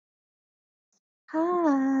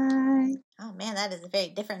Hi. Oh man, that is a very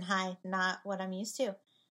different hi, not what I'm used to.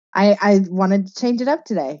 I wanted to change it up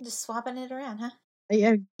today. Just swapping it around, huh?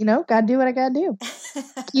 You know, gotta do what I gotta do.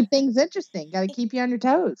 Keep things interesting. Gotta keep you on your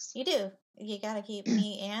toes. You do. You gotta keep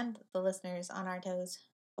me and the listeners on our toes.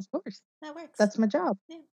 Of course. That works. That's my job.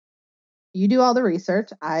 Yeah. You do all the research.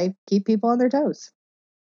 I keep people on their toes.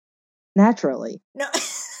 Naturally. No.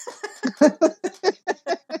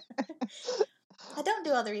 I don't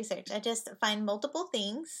do all the research. I just find multiple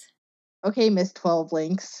things. Okay, Miss 12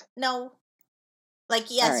 links. No. Like,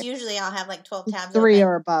 yes, right. Usually I'll have like 12 tabs 3 open.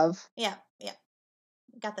 or above. Yeah.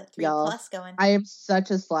 Got the 3 Y'all, plus going. I am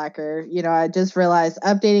such a slacker. You know, I just realized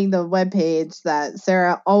updating the webpage that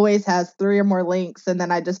Sarah always has 3 or more links, and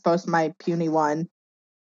then I just post my puny one.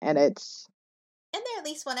 And it's... Isn't there at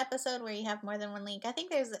least one episode where you have more than one link? I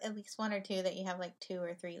think there's at least 1 or 2 that you have like 2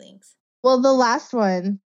 or 3 links. Well, the last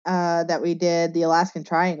one that we did, the Alaskan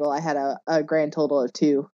Triangle, I had a grand total of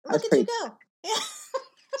 2. Look at you go. Yeah.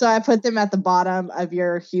 So I put them at the bottom of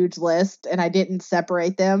your huge list, and I didn't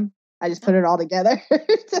separate them. I just put it all together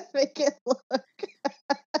to make it look...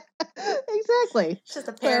 Exactly. It's just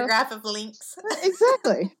a paragraph of links.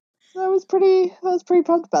 Exactly. I was pretty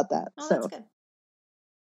pumped about that. Oh, that's good.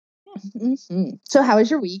 Yeah. Mm-hmm. So how was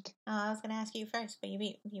your week? I was going to ask you first, but you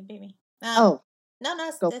beat me. No,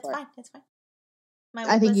 it's fine. It's fine.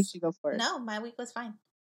 I think you should go for it. No, my week was fine.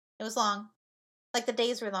 It was long. Like, the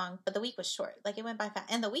days were long, but the week was short. Like, it went by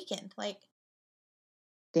fast. And the weekend, like...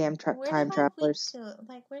 Damn time travelers.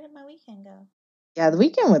 Where did my weekend go? Yeah, the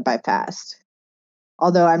weekend went by fast.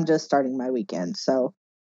 Although I'm just starting my weekend, so...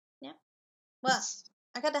 Yeah. Well,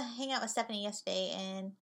 I got to hang out with Stephanie yesterday,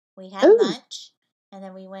 and we had lunch, and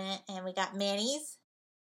then we went and we got manis.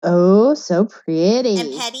 Oh, so pretty.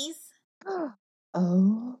 And petties.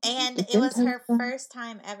 Oh. And it was her first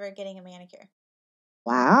time ever getting a manicure.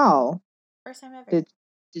 Wow. First time ever. Did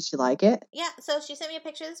she like it? Yeah, so she sent me a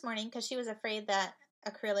picture this morning because she was afraid that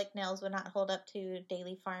acrylic nails would not hold up to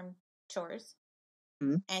daily farm chores.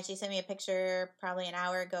 Mm-hmm. And she sent me a picture probably an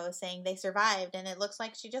hour ago saying they survived, and it looks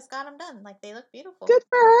like she just got them done. Like, they look beautiful. Good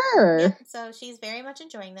for her. Yep, so she's very much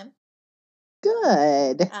enjoying them.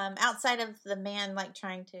 Good. Outside of the man, like,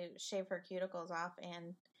 trying to shave her cuticles off,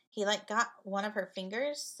 and he, like, got one of her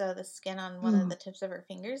fingers, so the skin on one of the tips of her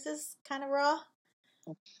fingers is kind of raw.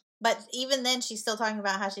 But even then, she's still talking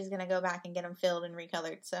about how she's going to go back and get them filled and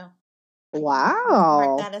recolored, so... Wow.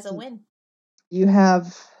 Mark that as a win. You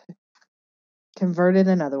have converted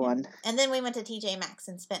another one. And then we went to TJ Maxx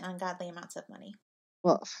and spent ungodly amounts of money.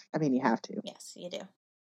 Well, I mean, you have to. Yes, you do.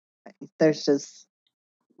 There's just...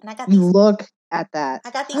 And I got these... Look at that.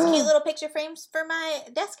 I got these cute little picture frames for my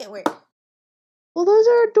desk at work. Well, those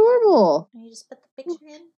are adorable. And you just put the picture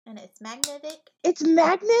in, and it's magnetic. It's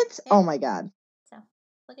magnets? Yeah. Oh, my God. So,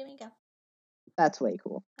 look at me go. That's way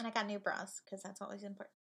cool. And I got new bras, because that's always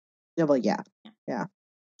important. Yeah, well, yeah. So,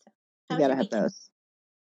 you gotta have those.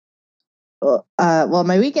 Well,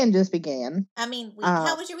 my weekend just began. I mean,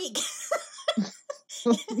 how was your week?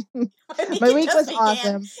 My week was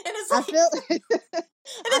awesome. And it's like, and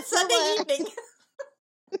it's Sunday evening.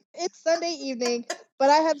 It's Sunday evening, but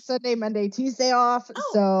I have Sunday, Monday, Tuesday off,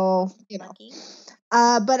 so, you know. Lucky.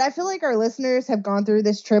 But I feel like our listeners have gone through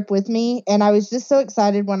this trip with me, and I was just so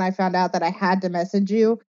excited when I found out that I had to message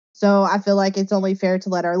you. So I feel like it's only fair to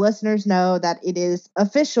let our listeners know that it is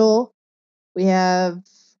official. We have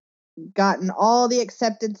gotten all the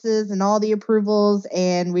acceptances and all the approvals,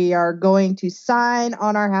 and we are going to sign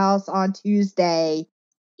on our house on Tuesday.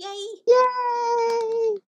 Yay!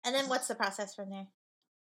 Yay! And then what's the process from there?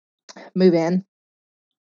 Move in.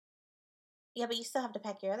 Yeah, but you still have to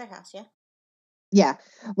pack your other house, yeah? Yeah.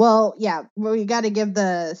 Well, yeah, we got to give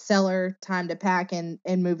the seller time to pack and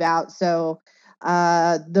move out. So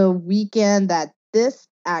the weekend that this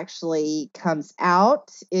actually comes out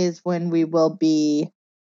is when we will be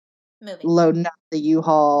loading up the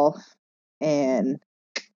U-Haul and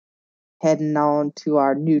heading on to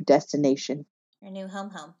our new destination. Your new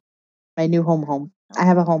home. My new home. Oh. I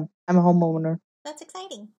have a home. I'm a homeowner. That's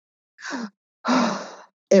exciting.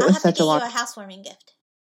 It was such a long... I'll have to get you a housewarming gift.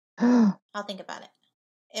 I'll think about it.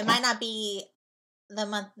 It might not be the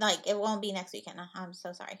month, like, it won't be next weekend. I'm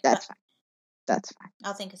so sorry. That's fine.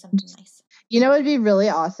 I'll think of something nice. You know, it'd be really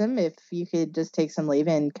awesome if you could just take some leave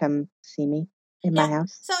and come see me in my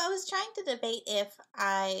house. So I was trying to debate if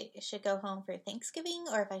I should go home for Thanksgiving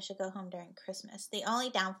or if I should go home during Christmas. The only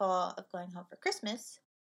downfall of going home for Christmas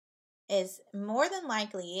is more than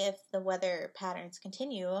likely, if the weather patterns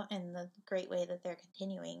continue in the great way that they're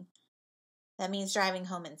continuing, that means driving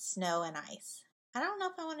home in snow and ice. I don't know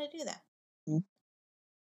if I want to do that. Mm-hmm.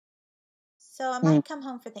 So I might come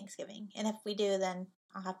home for Thanksgiving. And if we do, then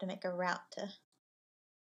I'll have to make a route to...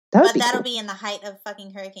 But that'll be in the height of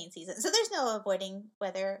fucking hurricane season. So there's no avoiding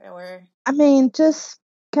weather or... I mean, just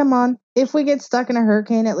come on. If we get stuck in a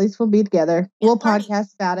hurricane, at least we'll be together. Yeah, we'll party.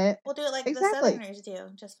 podcast about it. We'll do it like the Southerners do.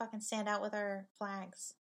 Just fucking stand out with our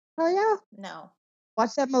flags. Oh, yeah. No.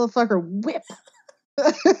 Watch that motherfucker whip.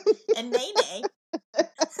 And nay-nay.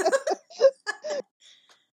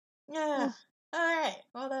 Yeah. All right.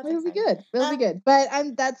 Well, that's It'll be good. It'll be good. But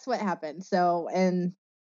that's what happened. So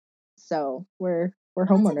we're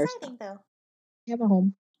homeowners. That's exciting, though. We have a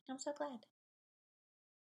home. I'm so glad.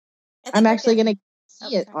 I'm actually going to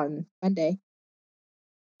see it on Monday.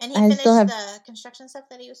 And he finished the construction stuff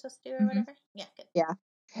that he was supposed to do or whatever? Yeah, good. Yeah.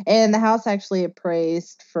 And the house actually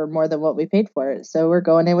appraised for more than what we paid for it. So we're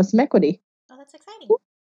going in with some equity. Oh, that's exciting.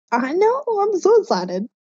 I know. I'm so excited.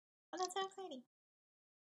 Oh, that's so exciting.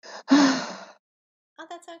 Oh,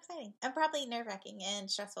 that's so exciting. And probably nerve-wracking and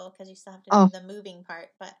stressful because you still have to do the moving part.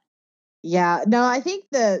 But yeah. No, I think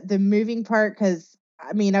the moving part, because,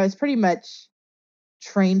 I mean, I was pretty much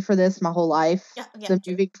trained for this my whole life. Yeah, the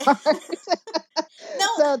moving part.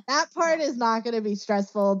 So that part is not going to be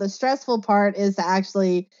stressful. The stressful part is to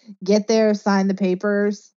actually get there, sign the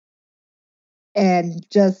papers, and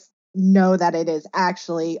just know that it is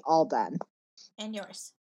actually all done. And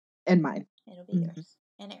yours. And mine. It'll be yours.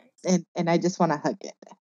 And Eric's. And I just want to hug it.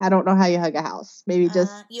 I don't know how you hug a house. Maybe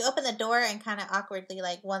just... you open the door and kind of awkwardly,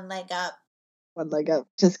 like, one leg up. One leg up.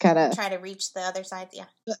 Just kind of... try to reach the other side. Yeah.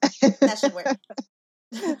 That should work.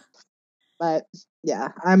 But yeah,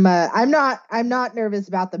 I'm not nervous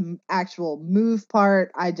about the actual move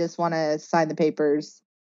part. I just want to sign the papers,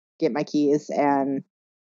 get my keys, and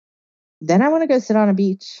then I want to go sit on a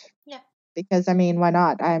beach. Yeah. Because, I mean, why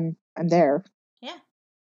not? I'm there. Yeah.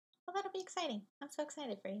 Well, that'll be exciting. I'm so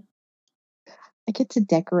excited for you. I get to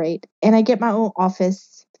decorate, and I get my own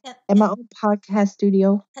office and my own podcast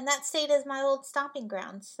studio. And that stayed as my old stomping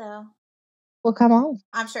ground, so... Well, come on.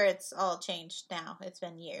 I'm sure it's all changed now. It's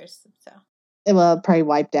been years, so... It will probably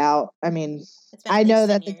wiped out. I mean, I know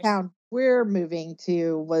that the town we're moving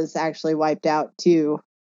to was actually wiped out too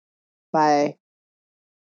by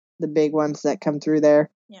the big ones that come through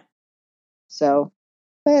there. Yeah. So,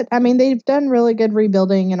 but I mean, they've done really good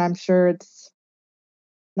rebuilding, and I'm sure it's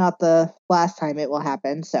not the last time it will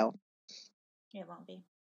happen. So it won't be.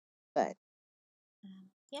 But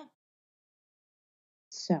yeah.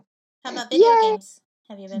 So how about video games?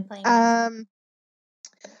 Have you been playing?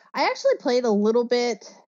 I actually played a little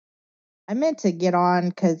bit. I meant to get on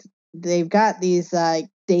because they've got these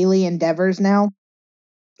daily endeavors now,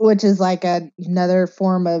 which is like another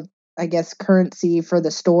form of, I guess, currency for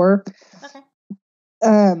the store.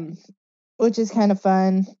 Okay. Which is kind of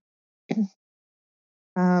fun.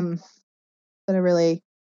 But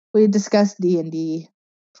we discussed D&D,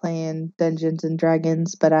 playing Dungeons and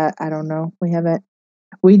Dragons, but I don't know. We haven't.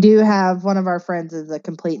 We do have one of our friends is a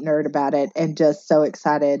complete nerd about it and just so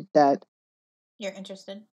excited that you're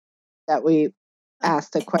interested. That we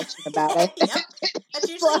asked a question about it. Yep. That's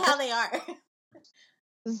usually how they are.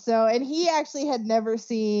 So, and he actually had never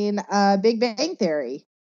seen Big Bang Theory.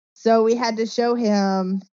 So we had to show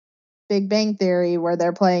him Big Bang Theory where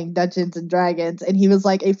they're playing Dungeons and Dragons, and he was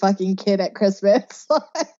like a fucking kid at Christmas.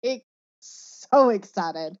 Like, so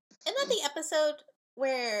excited. Isn't that the episode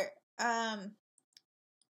where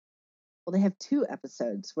well, they have 2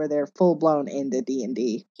 episodes where they're full blown into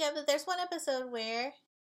D&D. Yeah, but there's one episode where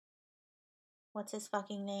what's his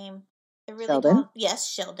fucking name? Sheldon? Yes,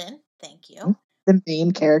 Sheldon. Thank you. The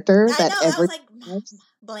main character I was like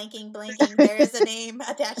blanking. There is a name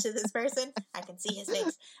attached to this person. I can see his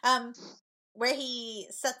face. Where he's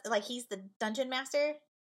the dungeon master,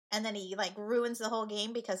 and then he like ruins the whole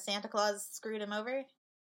game because Santa Claus screwed him over.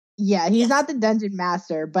 Yeah, he's not the dungeon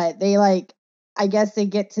master, but they I guess they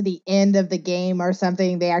get to the end of the game or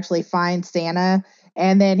something. They actually find Santa,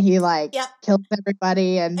 and then he kills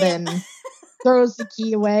everybody, and then throws the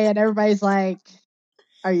key away, and everybody's like,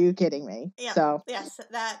 "Are you kidding me?" Yeah. So yes,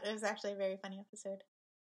 that is actually a very funny episode.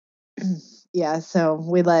 Yeah, so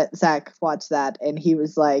we let Zach watch that, and he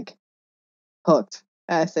was like hooked.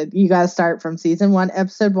 I said, "You got to start from season 1,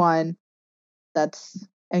 episode 1.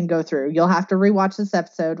 And go through. You'll have to rewatch this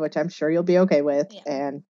episode, which I'm sure you'll be okay with,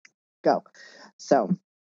 and go." So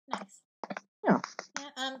nice. Yeah.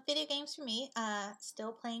 Video games for me.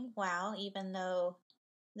 Still playing WoW, even though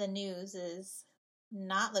the news is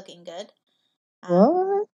not looking good.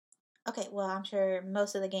 What? Okay, well, I'm sure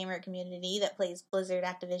most of the gamer community that plays Blizzard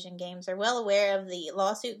Activision games are well aware of the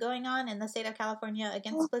lawsuit going on in the state of California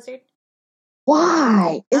against Blizzard.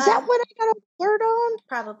 Why? Is that what I got a alert on?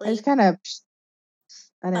 Probably. I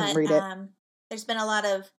didn't read it. there's been a lot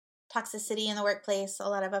of toxicity in the workplace, a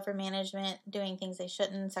lot of upper management doing things they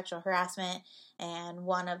shouldn't, sexual harassment, and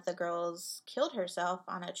one of the girls killed herself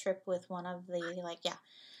on a trip with one of the,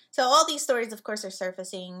 So all these stories, of course, are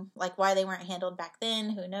surfacing, like why they weren't handled back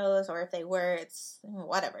then, who knows, or if they were, it's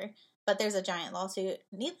whatever. But there's a giant lawsuit.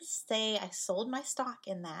 Needless to say, I sold my stock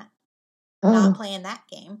in that, not playing that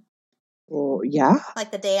game. Oh, yeah?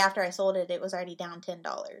 Like the day after I sold it, it was already down $10.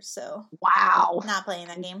 So wow, not playing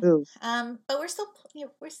that game. Ooh. But we're still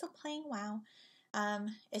playing WoW.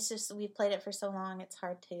 It's just we've played it for so long, it's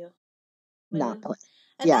hard to move. Not play.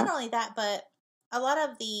 And not only that, but a lot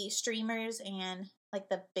of the streamers and like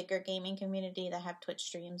the bigger gaming community that have Twitch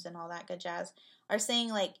streams and all that good jazz are saying,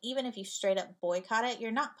 like, even if you straight up boycott it,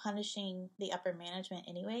 you're not punishing the upper management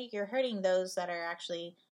anyway. You're hurting those that are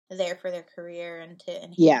actually there for their career and to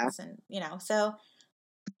enhance and, so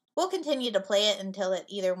we'll continue to play it until it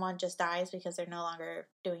either one just dies because they're no longer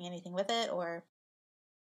doing anything with it, or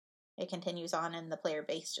it continues on and the player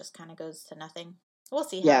base just kind of goes to nothing. We'll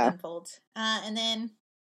see how it unfolds. And then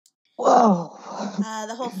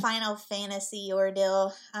the whole Final Fantasy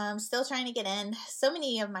ordeal. Still trying to get in. So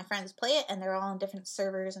many of my friends play it, and they're all on different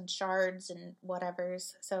servers and shards and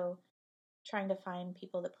whatevers. So trying to find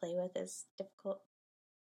people to play with is difficult.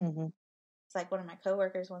 Mm-hmm. It's like one of my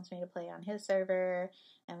coworkers wants me to play on his server,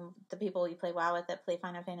 and the people we play WoW with that play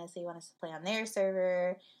Final Fantasy want us to play on their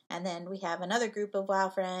server. And then we have another group of WoW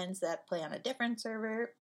friends that play on a different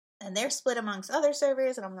server, and they're split amongst other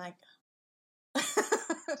servers, and I'm like...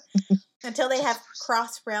 Until they have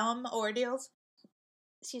cross-realm ordeals,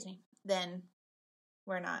 then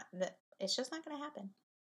we're not. It's just not going to happen.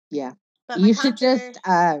 Yeah. But you should just,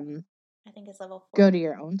 I think it's level 4. Go to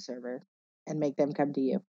your own server and make them come to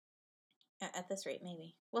you. At this rate,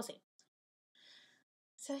 maybe. We'll see.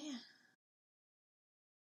 So,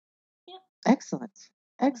 yeah. Excellent.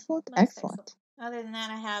 Other than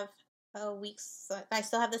that, I have I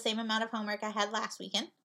still have the same amount of homework I had last weekend.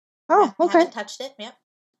 Oh, okay. I haven't touched it. Yep.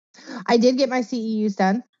 I did get my CEUs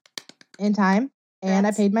done in time, and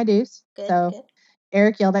I paid my dues. Good.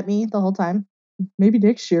 Eric yelled at me the whole time. Maybe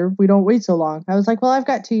next year. We don't wait so long. I was like, well, I've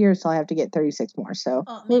got 2 years till I have to get 36 more. So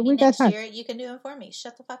maybe next year you can do it for me.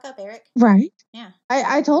 Shut the fuck up, Eric. Right. Yeah.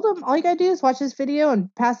 I told him all you gotta do is watch this video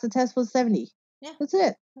and pass the test with 70. Yeah. That's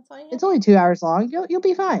it. That's all you have. It's only 2 hours long. You'll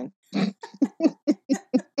be fine. Don't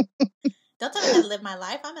tell me how to live my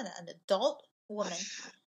life. I'm an adult woman.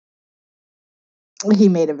 He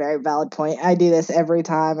made a very valid point. I do this every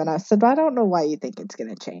time, and I said, I don't know why you think it's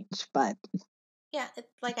going to change, but... Yeah,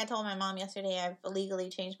 like I told my mom yesterday, I've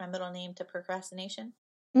illegally changed my middle name to Procrastination.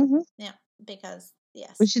 Mm-hmm. Yeah, because,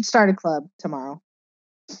 yes. We should start a club tomorrow.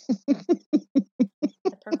 The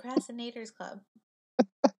Procrastinators Club.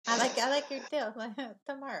 I like your deal.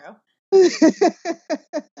 Tomorrow.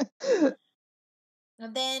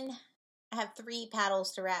 And then I have 3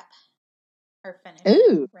 paddles to wrap. Or finish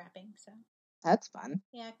wrapping, so... That's fun.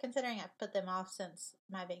 Yeah, considering I've put them off since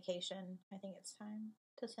my vacation, I think it's time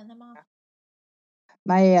to send them off.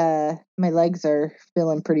 My legs are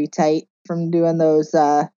feeling pretty tight from doing those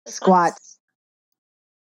squats.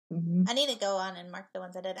 Mm-hmm. I need to go on and mark the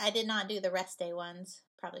ones I did. I did not do the rest day ones.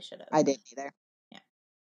 Probably should have. I didn't either. Yeah.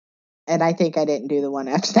 And I think I didn't do the one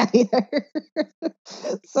after that either.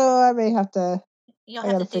 So I may have to... You'll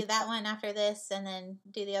have to do that one after this and then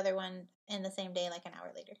do the other one in the same day, like an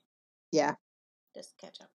hour later. Yeah. Just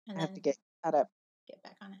catch up. And I have to get caught up. Get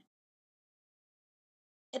back on it.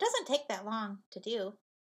 It doesn't take that long to do.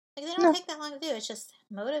 Like, they don't take that long to do. It's just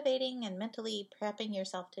motivating and mentally prepping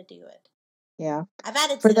yourself to do it. Yeah. I've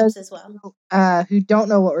added sit-ups as well. Who don't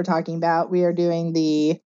know what we're talking about, we are doing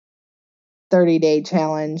the 30-day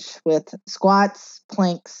challenge with squats,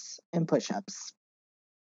 planks, and push-ups.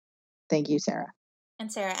 Thank you, Sarah.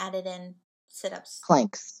 And Sarah added in sit-ups.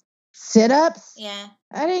 Planks. Sit-ups? Yeah.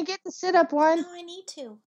 I didn't get the sit-up one. No, I need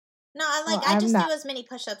to. No, I just do as many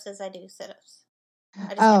push-ups as I do sit-ups.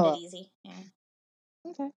 I just kept it easy. Yeah.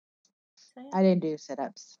 Okay. So, yeah. I didn't do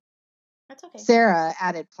sit-ups. That's okay. Sarah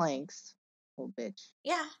added planks. Old bitch.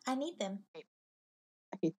 Yeah, I need them.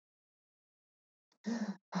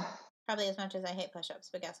 Probably as much as I hate push-ups,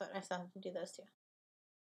 but guess what? I still have to do those too.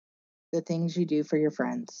 The things you do for your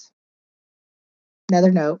friends.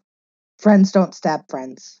 Another note. Friends don't stab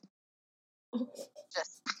friends.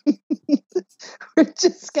 We're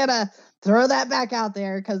just gonna throw that back out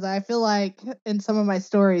there because I feel like in some of my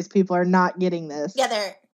stories people are not getting this. Yeah,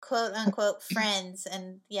 they're quote unquote friends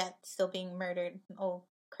and yet still being murdered. Old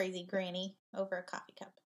crazy granny over a coffee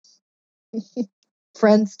cup.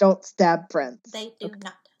 Friends don't stab friends. They do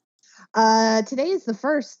not. Today is the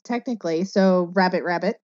 1st technically, so rabbit.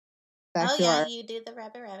 You do the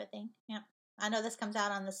rabbit thing. Yeah. I know this comes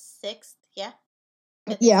out on the 6th. Yeah.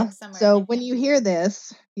 5th or Yeah. 6th, somewhere in So there, when yeah. you hear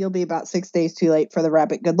this, you'll be about 6 days too late for the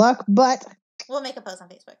rabbit good luck, but We'll make a post on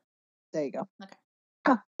Facebook. there you go. Okay.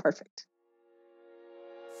 Ah, perfect.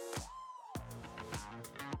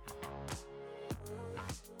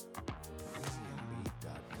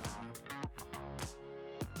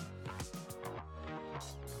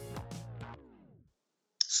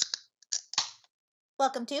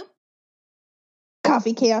 Welcome to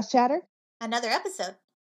Coffee Chaos Chatter. another episode.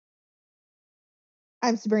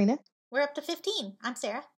 I'm Sabrina. We're up to 15. I'm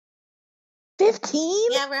Sarah.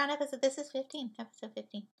 15? Yeah, we're on episode. This is 15. Episode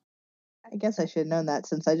 15. I guess I should have known that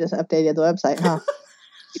since I just updated the website, huh?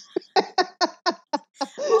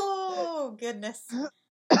 Oh, goodness.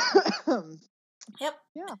 Yep.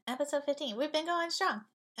 Yeah. Episode 15. We've been going strong.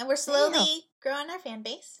 And we're slowly growing our fan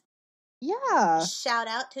base. Yeah. Shout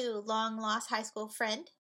out to long lost high school friend.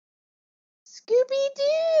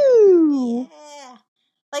 Scooby-Doo. Yeah.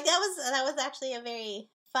 Like that was actually a very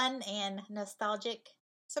fun and nostalgic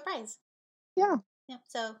surprise. Yeah. Yep.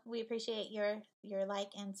 So we appreciate your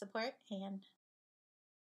like and support and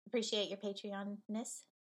appreciate your Patreon-ness.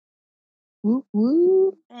 Woo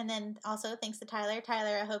woo. And then also thanks to Tyler.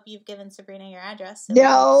 Tyler, I hope you've given Sabrina your address so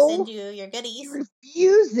No. we can send you your goodies. He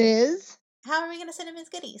refuses. How are we going to send him his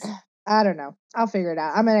goodies? I don't know. I'll figure it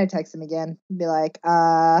out. I'm gonna text him again. Be like,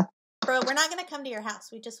 Bro, we're not going to come to your house.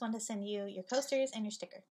 We just want to send you your coasters and your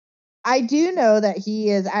sticker. I do know that he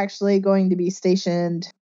is actually going to be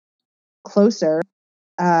stationed closer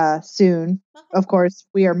soon. Okay. Of course,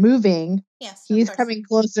 we are moving. Yes, He's of course. coming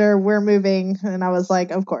closer. We're moving. And I was like,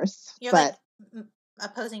 of course. You're but like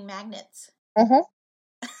opposing magnets. uh-huh.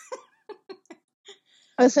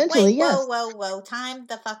 Essentially, Wait, yes. whoa. Time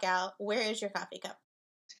the fuck out. Where is your coffee cup?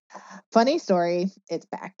 Funny story. It's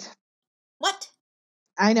backed. What?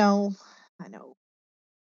 I know.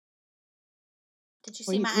 Did you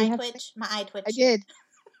see my eye twitch? My eye twitch.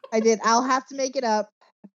 I did. I'll have to make it up.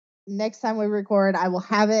 Next time we record, I will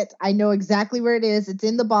have it. I know exactly where it is. It's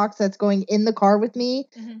in the box that's going in the car with me.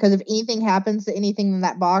 Because if anything happens to anything in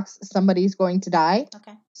that box, somebody's going to die.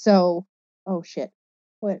 Okay. So, oh shit.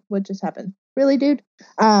 What just happened? Really, dude?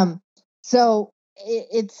 So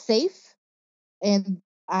it's safe. And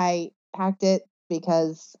I packed it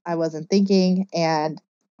because I wasn't thinking, and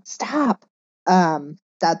stop.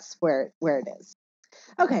 That's where it is.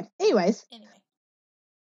 Okay. Anyway.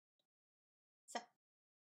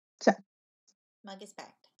 So. Mug is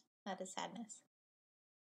packed. That is sadness.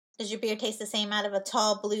 Does your beer taste the same out of a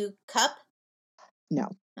tall blue cup? No.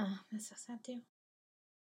 Oh, that's so sad too.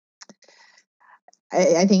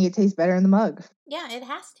 I think it tastes better in the mug. Yeah, it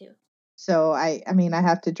has to. So I mean, I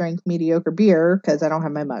have to drink mediocre beer because I don't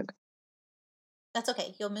have my mug. That's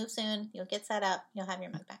okay. You'll move soon. You'll get set up. You'll have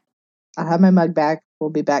your mug back. I'll have my mug back. We'll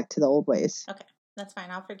be back to the old ways. Okay. That's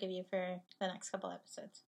fine. I'll forgive you for the next couple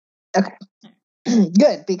episodes. Okay. Right.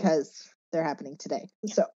 Good, because they're happening today.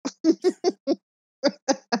 Yeah. So.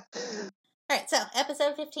 Alright, so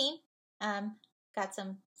episode 15. Got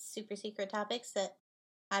some super secret topics that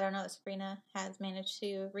I don't know if Sabrina has managed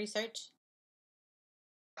to research.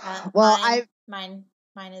 Well, mine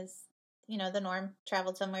is, the norm.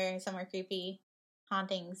 Traveled somewhere creepy,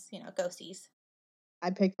 hauntings, ghosties. I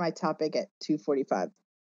picked my topic at 2:45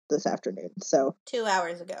 this afternoon. So 2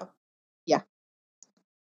 hours ago. Yeah.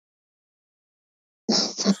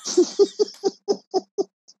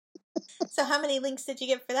 So how many links did you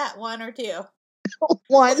get for that? 1 or 2?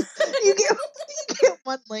 1. You get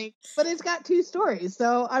 1 link, but it's got 2 stories.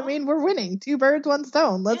 So I mean, we're winning. 2 birds, 1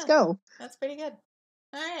 stone. Let's go. That's pretty good.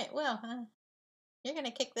 All right. Well, you're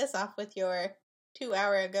gonna kick this off with your 2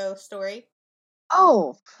 hour ago story.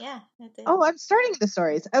 Oh. Yeah. That's it. Oh, I'm starting the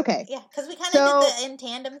stories. Okay. Yeah, because we kind of did the in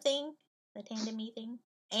tandem thing, the tandem-y thing,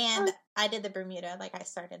 and I did the Bermuda. Like I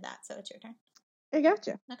started that, so it's your turn. I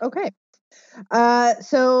gotcha. Okay.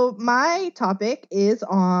 So my topic is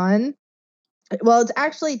on. Well, it's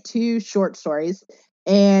actually 2 short stories,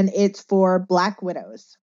 and it's for Black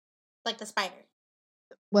Widows. Like the spider.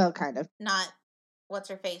 Well, kind of. Not what's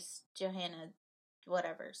her face, Johanna,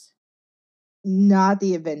 whatever's. Not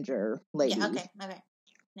the Avenger lady. Yeah. Okay. No.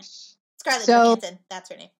 Scarlett Johansson. That's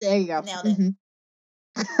her name. There you go. Nailed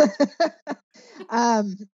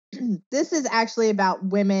it. This is actually about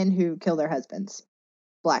women who kill their husbands.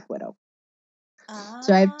 Black Widow.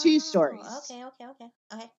 So I have 2 stories. Okay.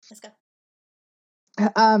 Let's go.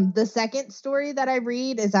 The second story that I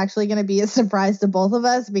read is actually going to be a surprise to both of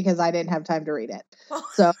us because I didn't have time to read it.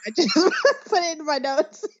 So I just put it in my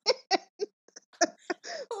notes.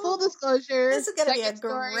 Full disclosure. This is going to be a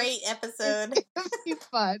great episode. It's going to be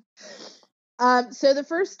fun. So the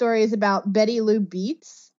first story is about Betty Lou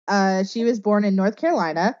Beets. She was born in North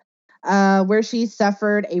Carolina, where she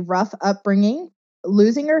suffered a rough upbringing,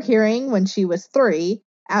 losing her hearing when she was 3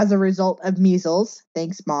 as a result of measles.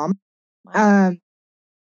 Thanks, Mom. Wow.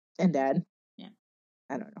 And Dad. Yeah.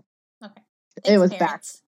 I don't know. Okay. It Thanks, was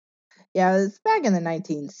parents. back. Yeah, it was back in the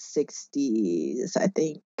 1960s, I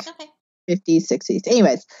think. Okay. 50s, 60s.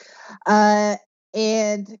 Anyways,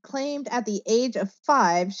 and claimed at the age of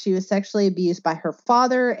 5 she was sexually abused by her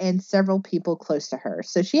father and several people close to her.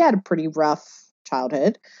 So she had a pretty rough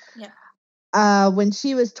childhood. Yeah. When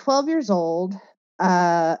she was 12 years old,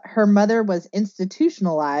 her mother was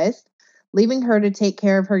institutionalized, leaving her to take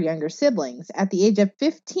care of her younger siblings. At the age of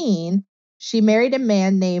 15, she married a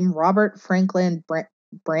man named Robert Franklin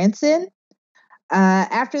Branson.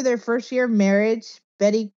 After their first year of marriage,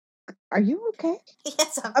 Betty, are you okay?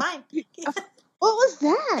 Yes, I'm fine. What was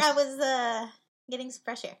that? I was getting some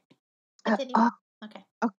fresh air. Continue. Okay.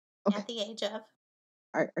 Okay. At the age of.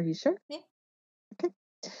 Are you sure? Yeah. Okay.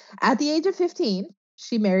 At the age of 15,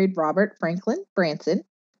 she married Robert Franklin Branson.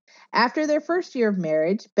 After their first year of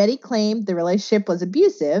marriage, Betty claimed the relationship was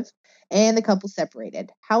abusive and the couple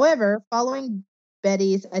separated. However, following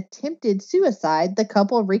Betty's attempted suicide, the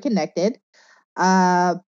couple reconnected.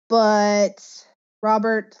 But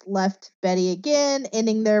Robert left Betty again,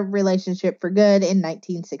 ending their relationship for good in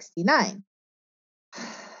 1969.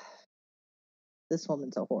 This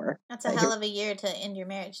woman's a whore. That's a hell of a year to end your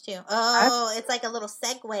marriage too. Oh, it's like a little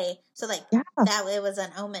segue. So like that it was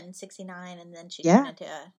an Omen 69 and then she turned into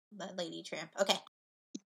a lady tramp. Okay.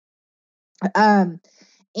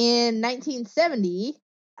 In 1970,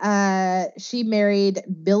 she married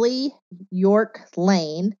Billy York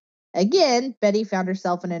Lane. Again, Betty found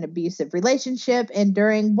herself in an abusive relationship, and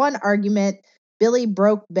during one argument, Billy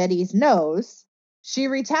broke Betty's nose. She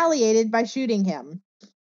retaliated by shooting him.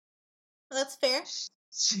 Well, that's fair.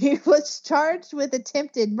 She was charged with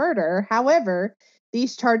attempted murder. However,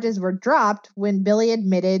 these charges were dropped when Billy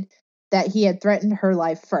admitted that he had threatened her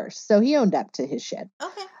life first. So he owned up to his shit.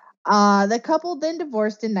 Okay. The couple then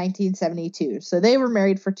divorced in 1972. So they were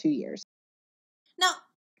married for 2 years. Now,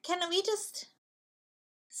 can we just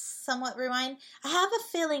somewhat rewind? I have a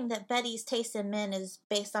feeling that Betty's taste in men is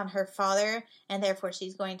based on her father, and therefore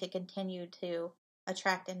she's going to continue to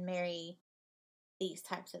attract and marry these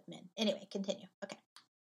types of men. Anyway, continue. Okay.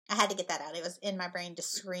 I had to get that out. It was in my brain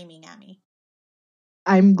just screaming at me.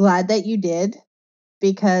 I'm glad that you did,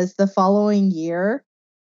 because the following year,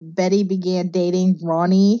 Betty began dating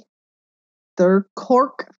Ronnie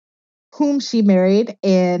Thurcork, whom she married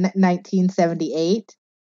in 1978.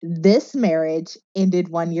 This marriage ended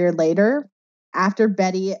 1 year later.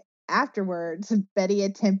 Afterwards, Betty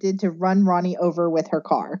attempted to run Ronnie over with her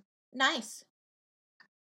car. Nice.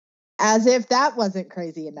 As if that wasn't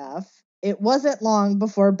crazy enough, it wasn't long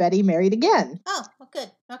before Betty married again. Oh, well,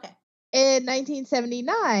 good. Okay. In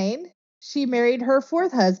 1979, she married her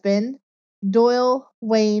 4th husband, Doyle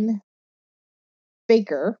Wayne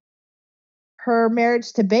Baker. Her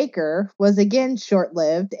marriage to Baker was again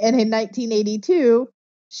short-lived, and in 1982,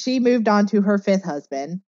 she moved on to her 5th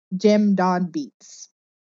husband, Jim Don Beats.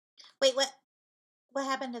 Wait, what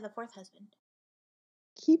happened to the 4th husband?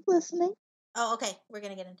 Keep listening. Oh, okay. We're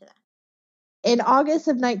going to get into that. In August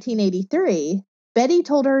of 1983, Betty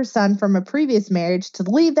told her son from a previous marriage to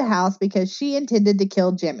leave the house because she intended to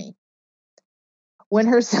kill Jimmy. When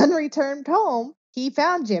her son returned home, he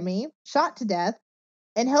found Jimmy shot to death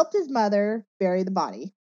and helped his mother bury the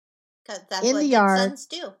body. Because that's what good sons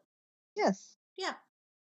do. Yes. Yeah.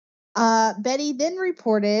 Betty then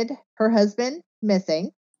reported her husband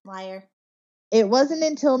missing. Liar. It wasn't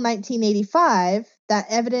until 1985 that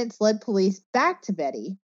evidence led police back to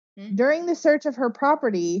Betty. During the search of her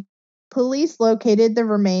property, police located the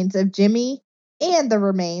remains of Jimmy and the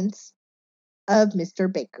remains of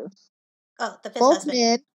Mr. Baker. Oh, the 5th Both husband.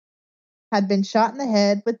 men had been shot in the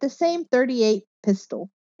head with the same .38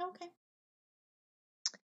 pistol. Okay.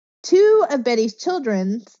 2 of Betty's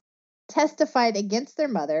children testified against their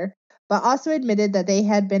mother, but also admitted that they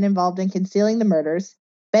had been involved in concealing the murders.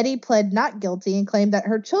 Betty pled not guilty and claimed that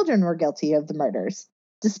her children were guilty of the murders.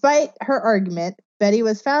 Despite her argument, Betty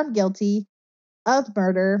was found guilty of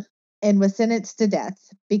murder and was sentenced to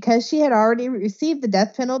death. Because she had already received the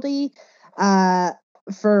death penalty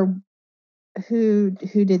for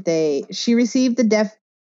she received the death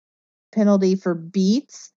penalty for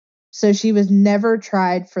Beats, so she was never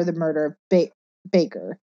tried for the murder of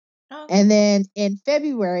Baker. Okay. And then in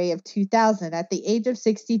February of 2000, at the age of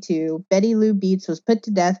 62, Betty Lou Beats was put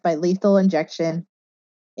to death by lethal injection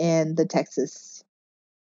in the Texas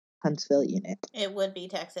Huntsville unit. It would be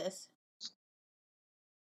Texas.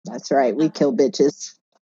 That's right. We kill bitches.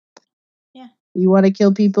 Yeah. You want to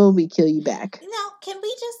kill people, we kill you back. Now, can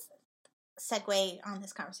we just segue on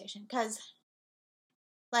this conversation? Because,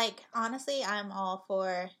 like, honestly, I'm all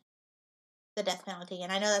for the death penalty,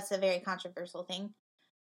 and I know that's a very controversial thing.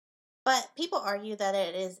 But people argue that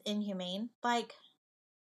it is inhumane. Like,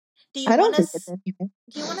 do you I don't want think us? it's inhumane.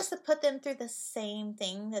 Do you want us to put them through the same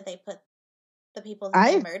thing that they put the people that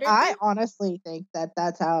they murdered I through? honestly think that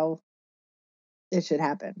that's how it should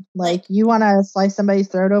happen. Like you want to slice somebody's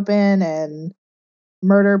throat open and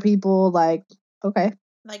murder people, like, okay.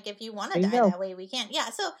 Like, if you want to die that way, we can. Yeah,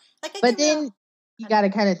 so, like, but then you got to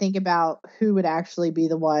kind of think about who would actually be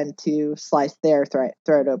the one to slice their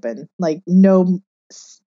throat open. Like, no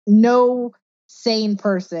sane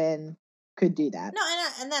person could do that. No,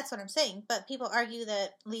 and that's what I'm saying. But people argue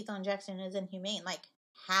that lethal injection is inhumane. Like,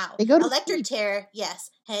 how? They go to Electric chair,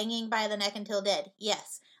 yes. Hanging by the neck until dead,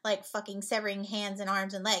 yes. Like, fucking severing hands and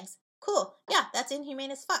arms and legs. Cool. Yeah, that's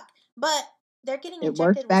inhumane as fuck. But they're getting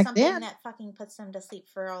injected with something that fucking puts them to sleep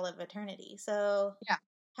for all of eternity. So, yeah.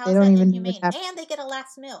 How is that inhumane? And they get a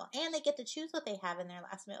last meal. And they get to choose what they have in their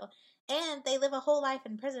last meal. And they live a whole life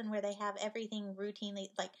in prison where they have everything routinely,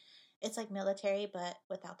 like, it's like military, but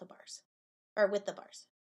without the bars. Or with the bars.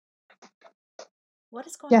 What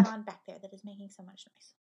is going on back there that is making so much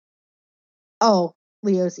noise? Oh,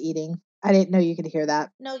 Leo's eating. I didn't know you could hear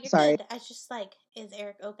that. No, you're good. I just like, is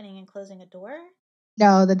Eric opening and closing a door?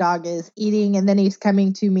 No, the dog is eating, and then he's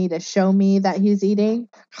coming to me to show me that he's eating.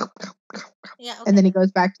 Yeah, okay. And then he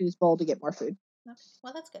goes back to his bowl to get more food.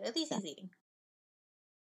 Well, that's good. At least he's eating.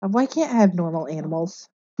 Why can't I have normal animals?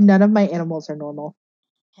 None of my animals are normal.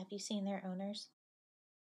 Have you seen their owners?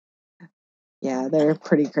 Yeah, they're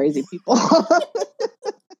pretty crazy people. All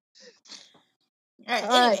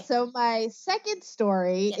right, so my second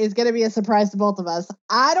story is going to be a surprise to both of us.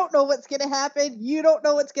 I don't know what's going to happen. You don't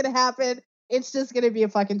know what's going to happen. It's just going to be a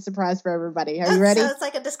fucking surprise for everybody. Are you ready? So it's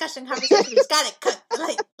like a discussion conversation. We just got it. Cut.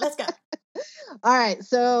 Like, let's go. All right,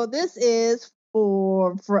 so this is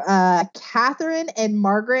for Catherine and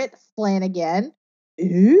Margaret Flanagan.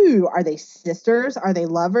 Ooh, are they sisters? Are they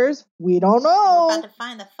lovers? We don't know. We're about to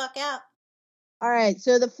find the fuck out. All right,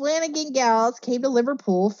 so the Flanagan gals came to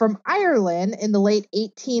Liverpool from Ireland in the late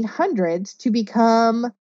 1800s to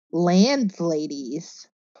become landladies.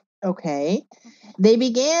 Okay. They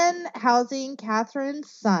began housing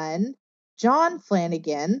Catherine's son, John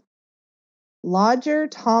Flanagan, lodger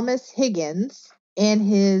Thomas Higgins, and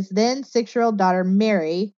his then 6-year-old daughter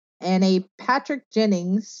Mary, and a Patrick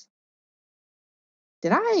Jennings.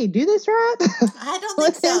 Did I do this right? I don't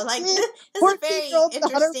think so. Like, this is very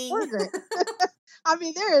interesting. I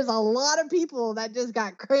mean, there is a lot of people that just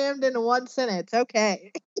got crammed into one sentence.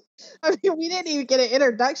 Okay. I mean, we didn't even get an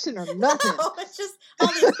introduction or nothing. No, it's just all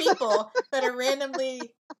these people that are randomly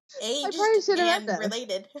aged and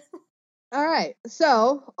related. All right.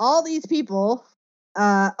 So, all these people,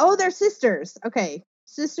 they're sisters. Okay.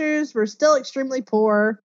 Sisters were still extremely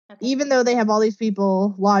poor, even though they have all these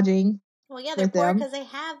people lodging. Well, yeah, they're poor because they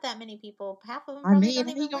have that many people. Half of them probably don't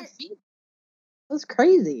even work. It was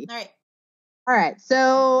crazy. All right.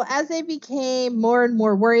 So as they became more and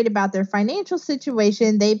more worried about their financial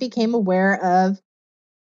situation, they became aware of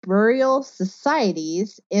burial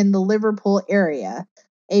societies in the Liverpool area.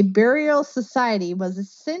 A burial society was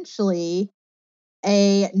essentially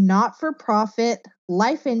a not-for-profit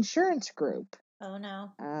life insurance group. Oh,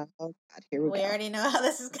 no. Oh, God. Here we go. We already know how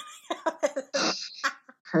this is going to go.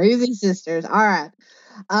 Crazy sisters. All right.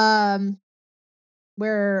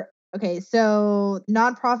 So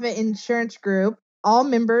nonprofit insurance group, all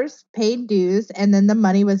members paid dues, and then the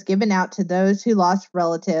money was given out to those who lost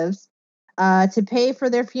relatives to pay for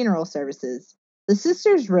their funeral services. The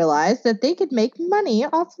sisters realized that they could make money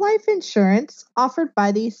off life insurance offered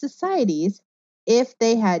by these societies if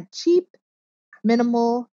they had cheap,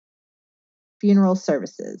 minimal funeral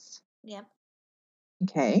services. Yep.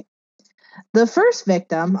 Okay. The first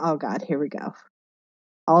victim, oh God, here we go.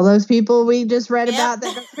 All those people we just read about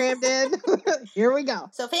that got crammed in. Here we go.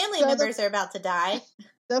 So family members are about to die.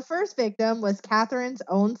 The first victim was Catherine's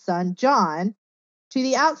own son, John. To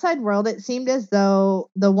the outside world, it seemed as though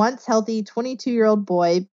the once healthy 22-year-old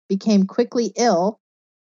boy became quickly ill,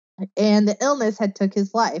 and the illness had took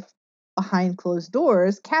his life. Behind closed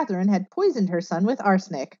doors, Catherine had poisoned her son with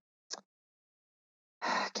arsenic.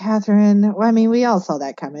 Catherine, I mean, we all saw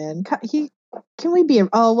that come in. Can we be...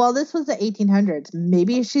 Oh, well, this was the 1800s.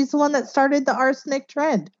 Maybe she's the one that started the arsenic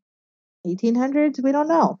trend. 1800s? We don't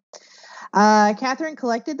know. Catherine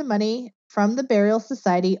collected the money from the burial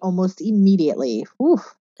society almost immediately.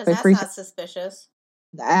 Because that's not suspicious.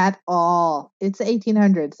 At all. It's the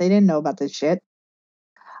 1800s. They didn't know about this shit.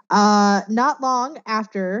 Not long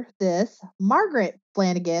after this, Margaret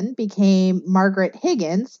Flanagan became Margaret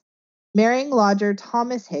Higgins, marrying lodger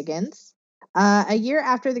Thomas Higgins. A year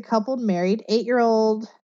after the couple married, 8-year-old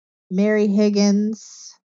Mary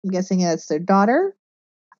Higgins, I'm guessing that's their daughter,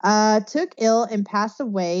 took ill and passed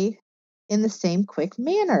away in the same quick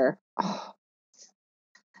manner. Oh.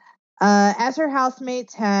 As her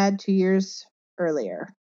housemates had 2 years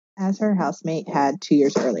earlier.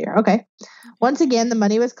 Okay. Once again, the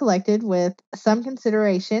money was collected with some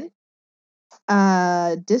consideration,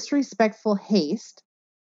 disrespectful haste.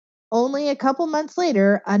 Only a couple months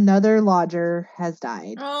later, another lodger has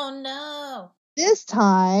died. Oh, no. This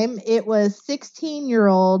time, it was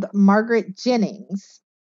 16-year-old Margaret Jennings.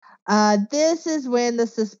 This is when the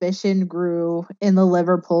suspicion grew in the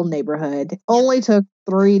Liverpool neighborhood. Yep. Only took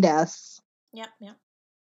 3 deaths. Yep.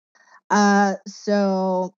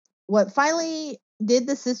 So what finally did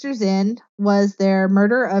the sisters in was their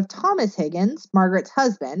murder of Thomas Higgins, Margaret's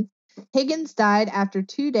husband. Higgins died after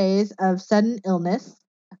 2 days of sudden illness,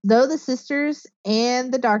 though the sisters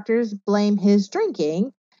and the doctors blame his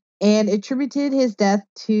drinking and attributed his death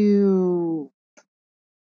to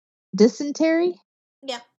dysentery.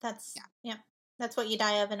 Yep, that's what you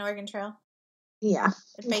die of in Oregon Trail. Yeah.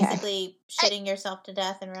 It's basically shitting yourself to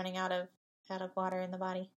death and running out of water in the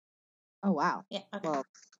body. Oh, wow. Yeah, okay. Well,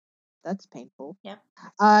 that's painful. Yep.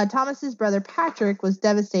 Thomas's brother Patrick was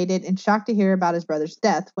devastated and shocked to hear about his brother's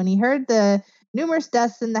death. When he heard the numerous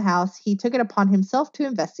deaths in the house, he took it upon himself to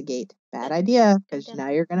investigate. Bad idea, because now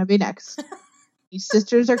you're going to be next. These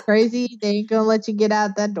sisters are crazy. They ain't going to let you get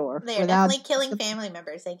out that door. They are definitely killing family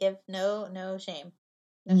members. They give no shame.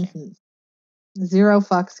 No shame. Zero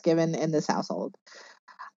fucks given in this household.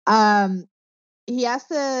 He asked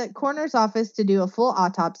the coroner's office to do a full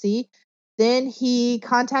autopsy. Then he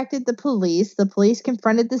contacted the police. The police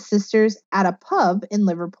confronted the sisters at a pub in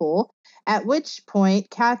Liverpool, at which point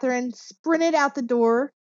Catherine sprinted out the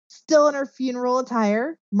door, still in her funeral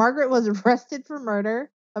attire. Margaret was arrested for murder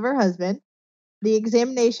of her husband. The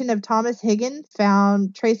examination of Thomas Higgins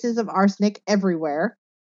found traces of arsenic everywhere.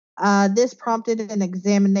 This prompted an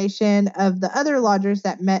examination of the other lodgers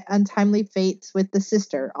that met untimely fates with the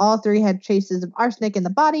sister. All 3 had traces of arsenic in the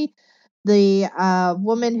body. The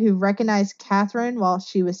woman who recognized Catherine while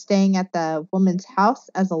she was staying at the woman's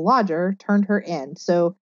house as a lodger turned her in.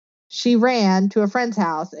 So she ran to a friend's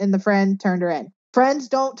house and the friend turned her in. Friends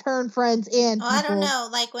don't turn friends in. Oh, I don't know.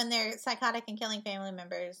 Like when they're psychotic and killing family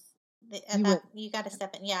members, you got to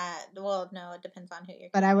step in. Yeah. Well, no, it depends on who you're.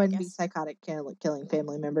 But I wouldn't be psychotic killing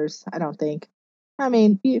family members. I don't think. I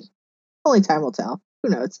mean, only time will tell. Who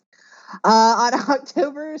knows? On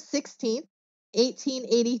October 16th,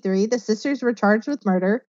 1883, the sisters were charged with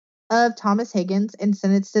murder of Thomas Higgins and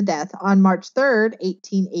sentenced to death. On March 3rd,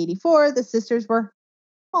 1884, the sisters were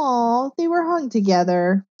hung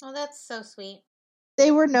together. Oh, that's so sweet.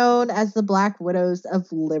 They were known as the Black Widows of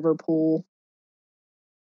Liverpool.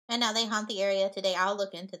 And now they haunt the area today. I'll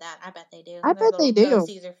look into that. I bet they do. I bet they do.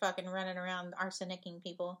 Ghosties are fucking running around arsenicking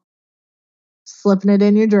people. Slipping it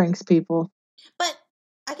in your drinks, people. But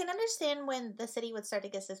I can understand when the city would start to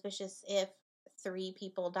get suspicious if 3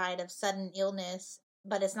 people died of sudden illness,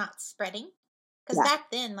 but it's not spreading. Because back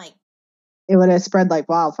then, like... it would have spread like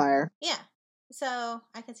wildfire. Yeah. So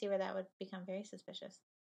I can see where that would become very suspicious.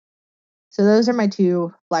 So those are my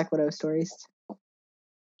 2 Black Widow stories.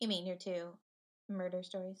 You mean your 2 murder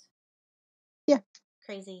stories? Yeah.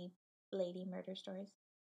 Crazy lady murder stories.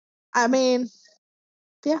 I mean,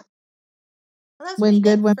 yeah. Well, when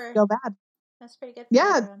good women go bad. That's pretty good.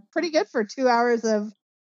 Pretty good for 2 hours of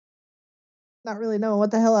not really knowing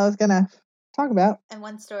what the hell I was going to talk about. And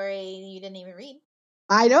one story you didn't even read.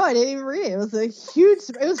 I know, I didn't even read it. It was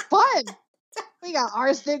it was fun. We got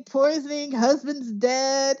arsenic poisoning, husband's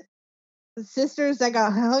dead, sisters that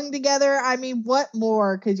got hung together. I mean, what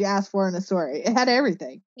more could you ask for in a story? It had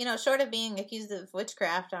everything. Short of being accused of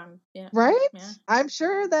witchcraft, right? Yeah. I'm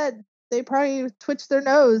sure that they probably twitched their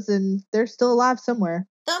nose and they're still alive somewhere.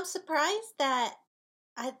 So I'm surprised that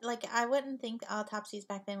I wouldn't think autopsies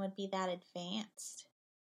back then would be that advanced.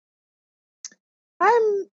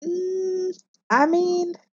 I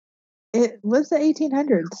mean, it was the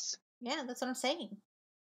 1800s. Yeah, that's what I'm saying.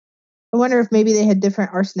 I wonder if maybe they had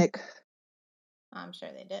different arsenic. I'm sure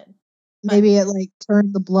they did. Maybe it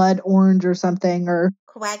turned the blood orange or something, or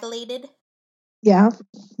coagulated. Yeah,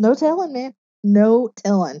 no telling, man. No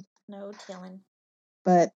telling.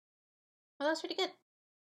 But well, that's pretty good.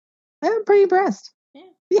 I'm pretty impressed.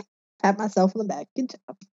 Yeah. Pat myself on the back. Good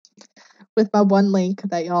job. With my one link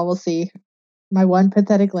that y'all will see. My one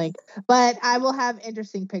pathetic link. But I will have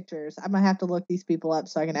interesting pictures. I'm going to have to look these people up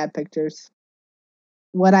so I can add pictures.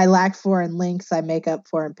 what I lack for in links, I make up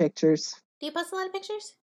for in pictures. Do you post a lot of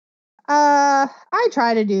pictures? I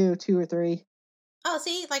try to do 2 or 3. Oh,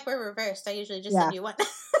 see, like we're reversed. I usually just send you one.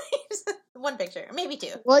 One picture, maybe 2.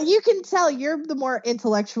 Well, you can tell you're the more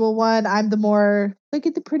intellectual one. I'm the more, look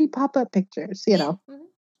at the pretty pop-up pictures, you know. Mm-hmm.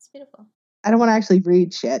 It's beautiful. I don't want to actually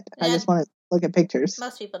read shit. Yeah, I just want to look at pictures.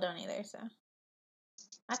 Most people don't either, so.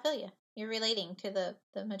 I feel you. You're relating to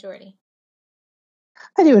the majority.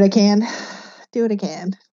 I do what I can. Do what I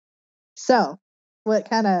can. So, where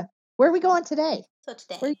are we going today? So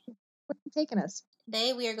today. Where are you taking us?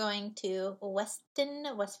 Today we are going to Weston,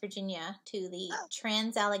 West Virginia, to the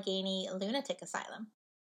Trans-Allegheny Lunatic Asylum.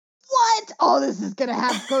 What? Oh, this is gonna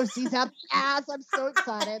have ghosties out the ass. I'm so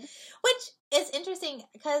excited. Which is interesting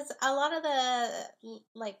because a lot of the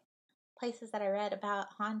like places that I read about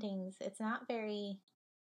hauntings, it's not very.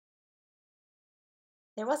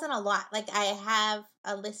 There wasn't a lot. Like I have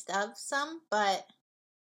a list of some, but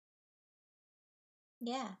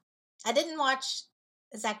yeah, I didn't watch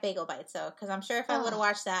Zach Bagel Bites though, because I'm sure if I would have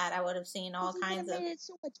watched that, I would have seen all kinds of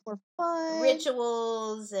so much more fun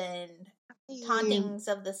rituals and tauntings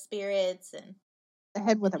of the spirits and the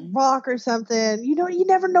head with a rock or something. You know, you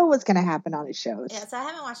never know what's gonna happen on his shows. Yeah, so I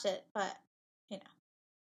haven't watched it, but you know,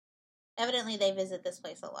 evidently they visit this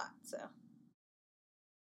place a lot. So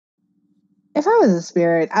if I was a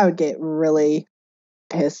spirit, I would get really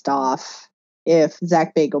pissed off if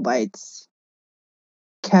Zach Bagel Bites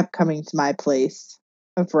kept coming to my place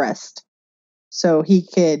of rest so he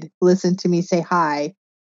could listen to me say hi,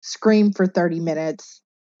 scream for 30 minutes,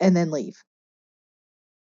 and then leave.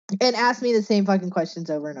 And ask me the same fucking questions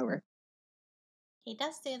over and over. He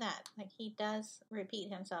does do that. Like, he does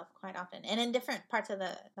repeat himself quite often. And in different parts of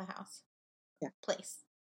the house. Yeah. Place.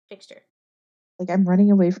 Fixture. Like, I'm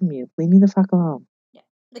running away from you. Leave me the fuck alone. Yeah.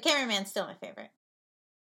 The cameraman's still my favorite.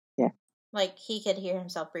 Yeah. Like, he could hear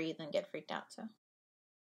himself breathe and get freaked out, so.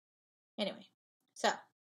 Anyway. So.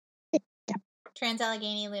 Yeah.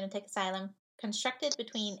 Trans-Allegheny Lunatic Asylum. Constructed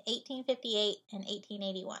between 1858 and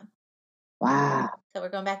 1881. Wow. So we're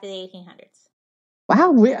going back to the 1800s.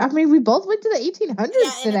 Wow, we both went to the 1800s yeah, and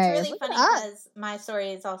today. It's really funny because my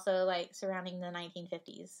story is also like surrounding the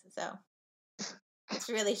 1950s, so it's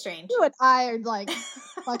really strange. You and I are like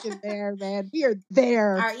fucking there, man. We are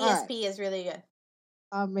there. Our ESP is really good.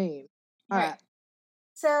 I mean, all right.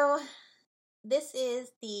 So this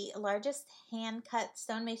is the largest hand-cut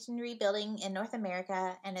stone masonry building in North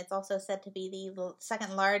America, and it's also said to be the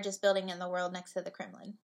second largest building in the world next to the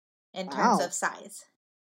Kremlin in terms of size.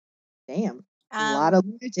 Damn. A lot of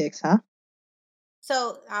lunatics, huh?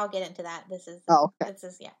 So I'll get into that. This is the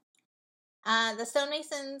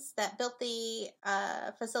stonemasons that built the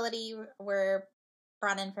facility were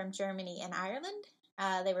brought in from Germany and Ireland.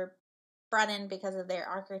 They were brought in because of their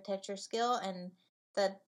architecture skill, and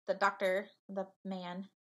the doctor, the man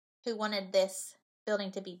who wanted this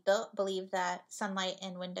building to be built, believed that sunlight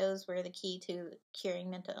and windows were the key to curing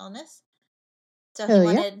mental illness. So he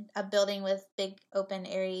wanted a building with big, open,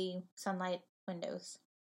 airy sunlight windows.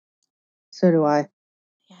 So do I.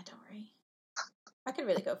 Yeah, don't worry. I could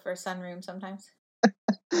really go for a sunroom sometimes.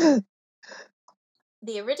 The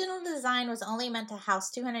original design was only meant to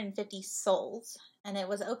house 250 souls, and it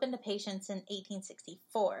was open to patients in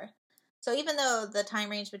 1864. So even though the time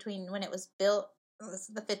range between when it was built was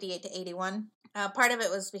the 58 to 81, part of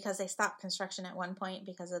it was because they stopped construction at one point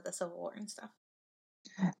because of the Civil War and stuff.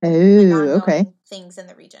 Oh, okay. Things in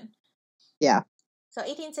the region. Yeah. So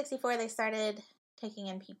 1864, they started taking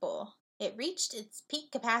in people. It reached its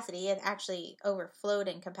peak capacity. It actually overflowed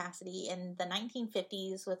in capacity in the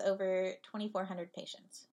 1950s with over 2,400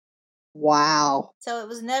 patients. Wow. So it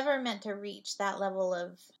was never meant to reach that level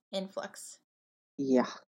of influx. Yeah.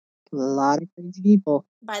 A lot of crazy people.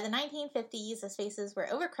 By the 1950s, the spaces were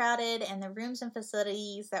overcrowded and the rooms and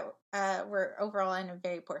facilities that were overall in a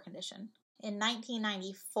very poor condition. In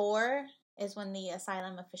 1994 is when the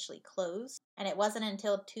asylum officially closed, and it wasn't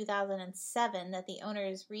until 2007 that the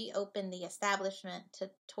owners reopened the establishment to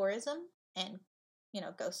tourism and,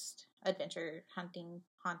 ghost adventure haunting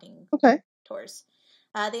tours.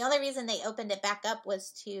 The only reason they opened it back up was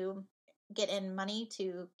to get in money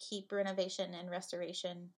to keep renovation and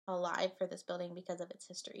restoration alive for this building because of its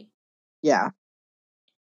history. Yeah.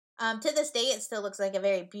 To this day, it still looks like a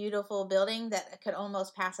very beautiful building that could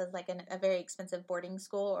almost pass as like a very expensive boarding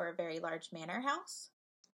school or a very large manor house.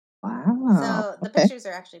 Wow. So the pictures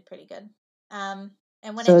are actually pretty good. And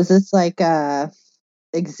when is this like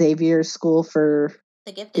Xavier School for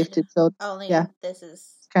the gifted children? Only this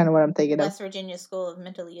is kind of what I'm thinking West Virginia School of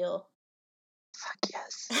Mentally Ill. Fuck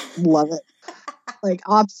yes. Love it. Like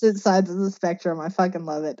opposite sides of the spectrum. I fucking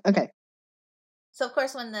love it. Okay. So, of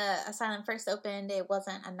course, when the asylum first opened, it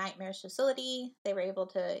wasn't a nightmarish facility. They were able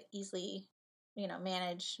to easily,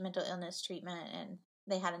 manage mental illness treatment, and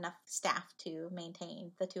they had enough staff to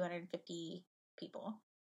maintain the 250 people.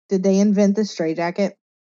 Did they invent the straitjacket?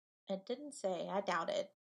 It didn't say. I doubt it.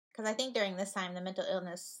 Because I think during this time, the mental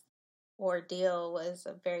illness ordeal was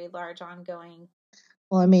a very large ongoing.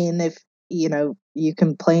 Well, I mean, if, you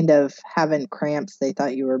complained of having cramps, they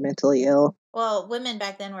thought you were mentally ill. Well, women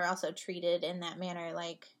back then were also treated in that manner,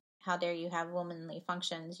 like, how dare you have womanly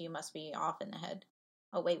functions? You must be off in the head.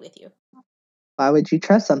 Away with you. Why would you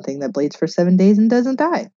trust something that bleeds for 7 days and doesn't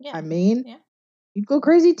die? Yeah. I mean, yeah. You'd go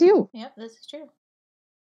crazy too. Yep, this is true.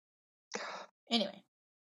 Anyway.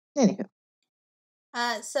 Anywho.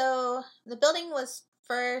 So the building was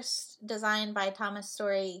first designed by Thomas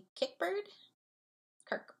Story Kirkbride.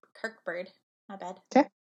 Kirkbride, my bad. Okay.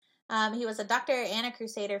 He was a doctor and a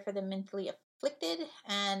crusader for the mentally afflicted,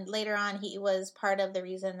 and later on he was part of the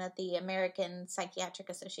reason that the American Psychiatric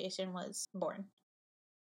Association was born.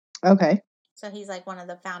 Okay. So he's like one of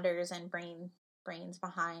the founders and brains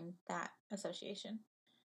behind that association.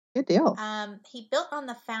 Good deal. He built on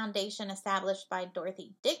the foundation established by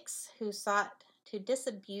Dorothy Dix, who sought to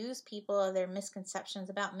disabuse people of their misconceptions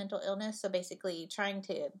about mental illness. So basically trying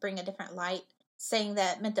to bring a different light, saying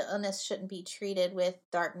that mental illness shouldn't be treated with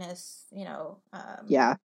darkness,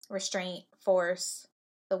 restraint, force,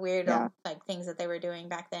 the weird like things that they were doing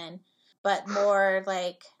back then, but more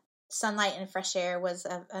like sunlight and fresh air was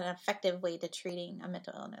an effective way to treating a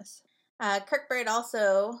mental illness. Kirkbride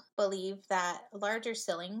also believed that larger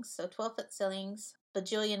ceilings, so 12-foot ceilings,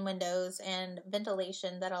 bajillion windows, and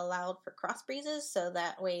ventilation that allowed for cross breezes, so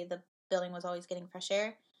that way the building was always getting fresh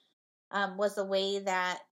air, was the way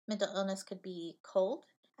that mental illness could be culled.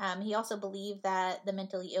 He also believed that the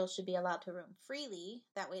mentally ill should be allowed to roam freely.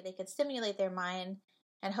 That way they could stimulate their mind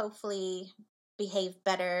and hopefully behave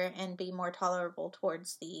better and be more tolerable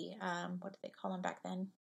towards the, what did they call them back then?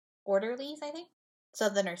 Orderlies, I think. So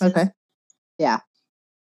the nurses. Okay. Yeah.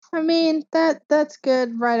 I mean, that's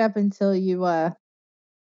good right up until you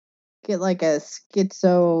get like a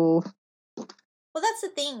schizo. Well, that's the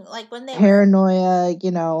thing. Like when they paranoia,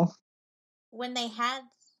 when they had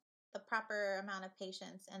the proper amount of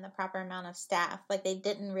patients and the proper amount of staff, like they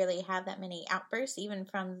didn't really have that many outbursts, even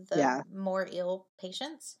from the more ill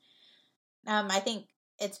patients. I think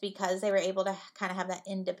it's because they were able to kind of have that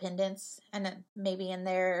independence, and maybe in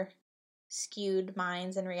their skewed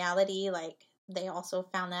minds and reality, like they also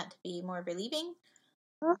found that to be more relieving.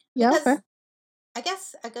 Yeah, because I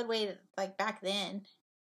guess a good way to, like back then,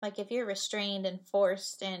 like if you're restrained and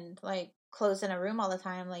forced and like closed in a room all the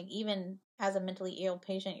time, like even as a mentally ill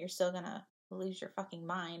patient, you're still gonna lose your fucking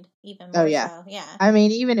mind even more. So yeah. I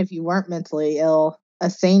mean, even if you weren't mentally ill, a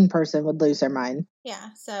sane person would lose their mind. Yeah.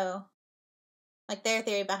 So like their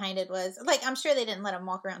theory behind it was like, I'm sure they didn't let them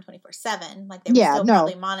walk around 24/7. Like they were still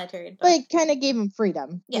probably monitored, but it kind of gave them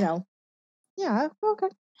freedom. Yeah. Okay.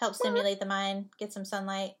 Help stimulate the mind, get some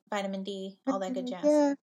sunlight, vitamin D, all that good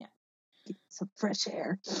jazz. Yeah. Get some fresh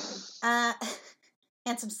air.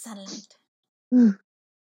 And some sunlight.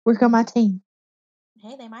 Work on my team.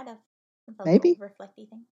 Hey, they might have. Maybe. Reflecty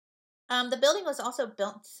thing. The building was also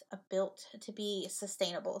built to be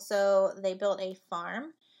sustainable. So they built a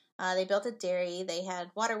farm. They built a dairy. They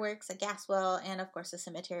had waterworks, a gas well, and of course a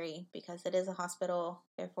cemetery, because it is a hospital.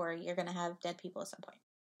 Therefore, you're going to have dead people at some point.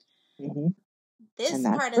 Mm-hmm. This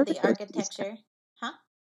part of the architecture, huh?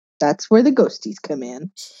 That's where the ghosties come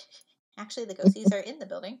in. Actually, the ghosties are in the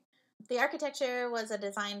building. The architecture was a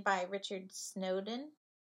design by Richard Snowden.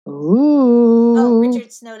 Ooh. Oh,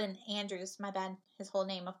 Richard Snowden Andrews. My bad. His whole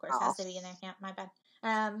name, of course, has to be in there. Yeah, my bad.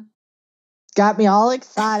 Got me all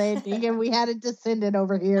excited thinking we had a descendant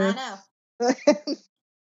over here. I know.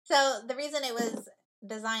 So the reason it was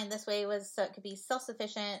designed this way was so it could be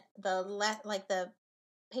self-sufficient. The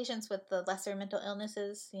patients with the lesser mental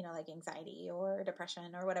illnesses, like anxiety or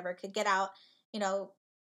depression or whatever, could get out,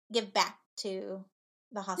 give back to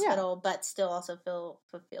the hospital, but still also feel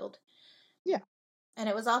fulfilled. Yeah. And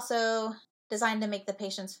it was also designed to make the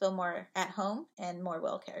patients feel more at home and more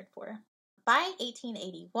well cared for. By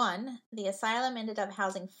 1881, the asylum ended up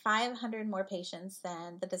housing 500 more patients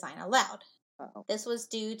than the design allowed. Uh-oh. This was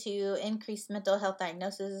due to increased mental health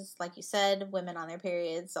diagnoses. Like you said, women on their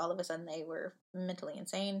periods, all of a sudden they were mentally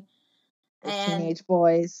insane. And teenage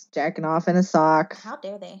boys jacking off in a sock. How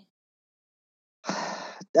dare they?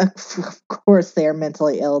 Of course they are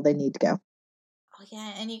mentally ill. They need to go. Oh,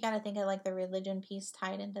 yeah, and you got to think of like the religion piece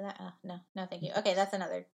tied into that. No, thank you. Okay, that's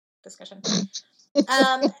another discussion.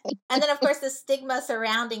 And then, of course, the stigma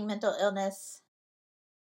surrounding mental illness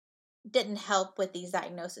didn't help with these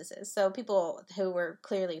diagnoses. So people who were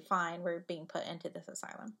clearly fine were being put into this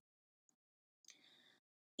asylum.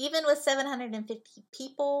 Even with 750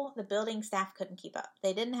 people, the building staff couldn't keep up.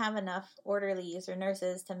 They didn't have enough orderlies or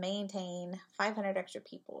nurses to maintain 500 extra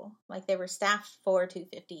people. Like, they were staffed for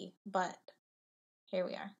 250, but here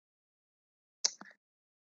we are.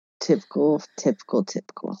 Typical.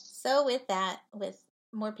 So with that, with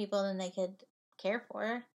more people than they could care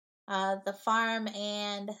for, the farm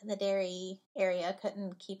and the dairy area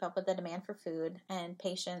couldn't keep up with the demand for food, and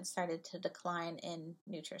patients started to decline in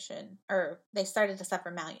nutrition, or they started to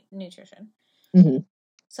suffer malnutrition. Mm-hmm.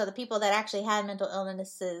 So the people that actually had mental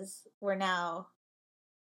illnesses were now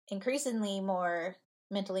increasingly more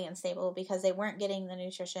mentally unstable because they weren't getting the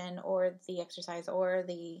nutrition or the exercise or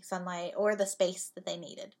the sunlight or the space that they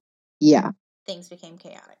needed. Yeah. Things became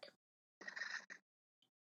chaotic.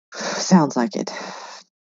 Sounds like it.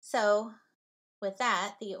 So, with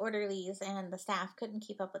that, the orderlies and the staff couldn't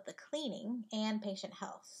keep up with the cleaning and patient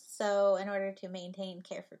health. So, in order to maintain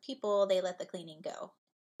care for people, they let the cleaning go.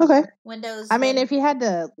 Okay. Windows. I mean, if you had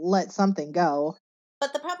to let something go.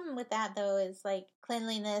 But the problem with that, though, is like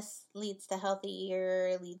cleanliness leads to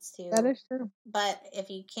healthier, leads to. That is true. But if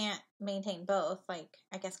you can't maintain both, like,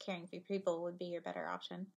 I guess caring for people would be your better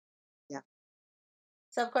option. Yeah.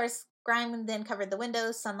 So, of course, grime then covered the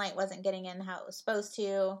windows. Sunlight wasn't getting in how it was supposed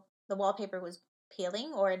to. The wallpaper was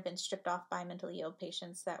peeling or had been stripped off by mentally ill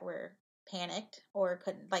patients that were panicked or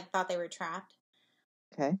couldn't, like, thought they were trapped.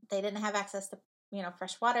 Okay. They didn't have access to,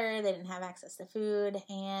 fresh water. They didn't have access to food,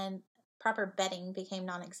 and proper bedding became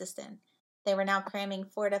non-existent. They were now cramming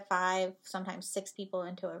 4 to 5, sometimes 6 people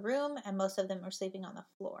into a room, and most of them were sleeping on the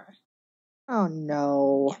floor. Oh,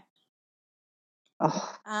 no. Yeah.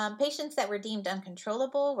 Oh. Patients that were deemed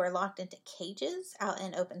uncontrollable were locked into cages out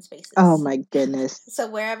in open spaces. Oh, my goodness. So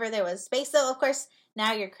wherever there was space, though, of course,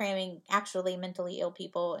 now you're cramming actually mentally ill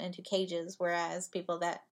people into cages, whereas people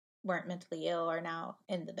that weren't mentally ill are now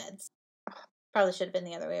in the beds. Probably should have been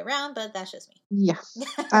the other way around, but that's just me. Yeah.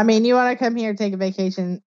 I mean, you want to come here, take a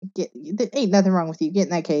vacation, there ain't nothing wrong with you. Get in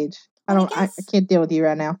that cage. I can't deal with you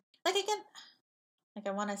right now. I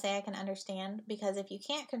want to say I can understand, because if you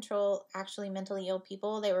can't control actually mentally ill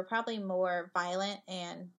people, they were probably more violent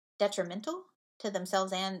and detrimental to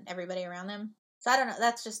themselves and everybody around them. So I don't know.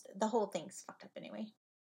 That's just, the whole thing's fucked up anyway.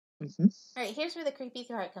 Mm-hmm. All right, here's where the creepy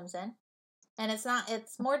part comes in. And it's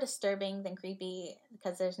more disturbing than creepy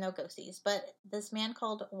because there's no ghosties. But this man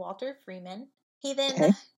called Walter Freeman, he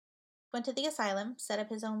then went to the asylum, set up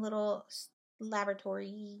his own little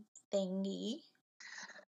laboratory thingy.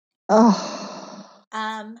 Oh.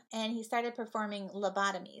 And he started performing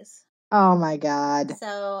lobotomies. Oh my God.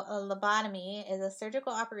 So a lobotomy is a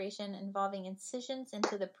surgical operation involving incisions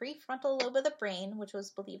into the prefrontal lobe of the brain, which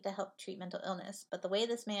was believed to help treat mental illness. But the way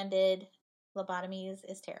this man did lobotomies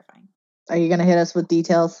is terrifying. Are you going to hit us with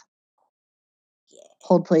details? Yeah.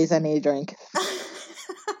 Hold, please. I need a drink.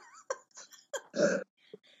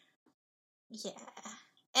 Yeah.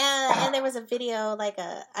 And there was a video,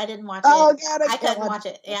 I didn't watch it. Oh, God, I couldn't watch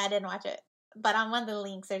it. Yeah, I didn't watch it. But on one of the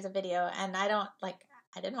links, there's a video, and I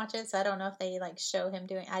didn't watch it, so I don't know if they, show him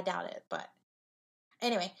doing, I doubt it, but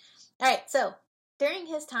anyway. All right, so during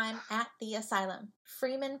his time at the asylum,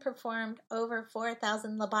 Freeman performed over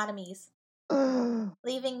 4,000 lobotomies,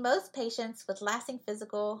 leaving most patients with lasting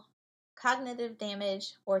physical, cognitive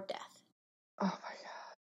damage, or death. Oh, my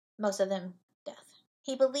God. Most of them death.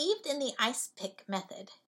 He believed in the ice pick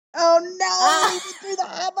method. Oh, no! He threw the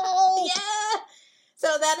eyeball! Yeah!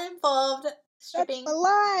 So that involved stripping... That's my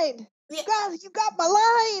line! Yeah. God, you got my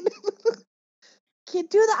line! Can't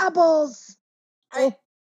do the eyeballs! All right.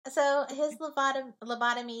 So his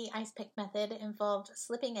lobotomy ice pick method involved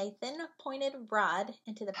slipping a thin pointed rod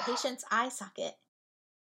into the patient's eye socket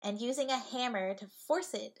and using a hammer to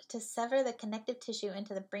force it to sever the connective tissue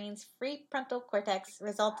into the brain's prefrontal cortex,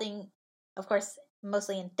 resulting, of course,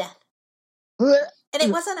 mostly in death. And it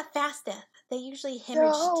wasn't a fast death. They usually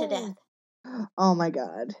hemorrhaged to death. Oh my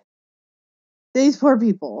God. These poor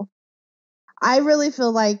people. I really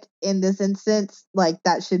feel like in this instance,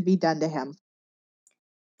 that should be done to him.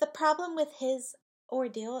 The problem with his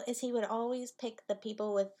ordeal is he would always pick the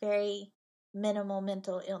people with very minimal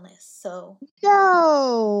mental illness. So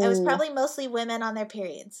no, it was probably mostly women on their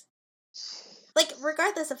periods.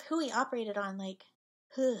 Regardless of who he operated on,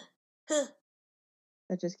 that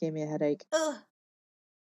just gave me a headache. Ugh.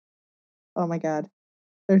 Oh my God.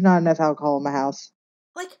 There's not enough alcohol in my house.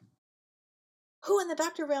 Who in the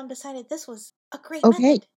doctor realm decided this was a great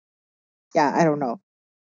method? Yeah, I don't know.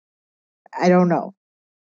 I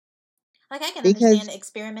can understand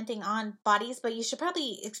experimenting on bodies, but you should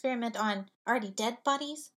probably experiment on already dead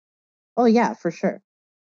bodies. Oh yeah, for sure.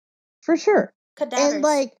 For sure. And Cadavers.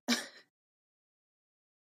 like,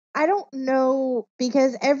 I don't know,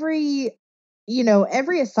 because every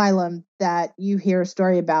asylum that you hear a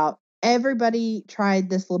story about, everybody tried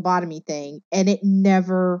this lobotomy thing and it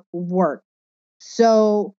never worked.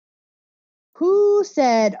 So who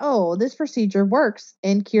said, "Oh, this procedure works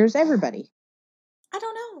and cures everybody"? I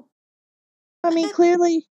don't know. I mean,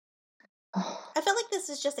 clearly. I feel like this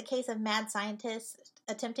is just a case of mad scientists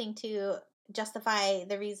attempting to justify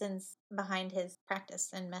the reasons behind his practice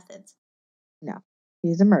and methods. No,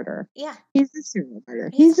 he's a murderer. Yeah. He's a serial murderer.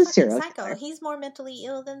 He's a He's a fucking serial psycho. killer. He's more mentally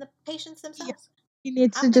ill than the patients Yeah, themselves. he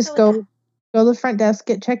needs I'm to gonna just go with that. go to the front desk,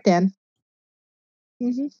 get checked in.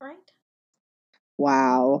 Mm-hmm. Right?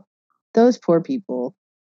 Wow, those poor people.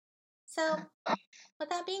 So, with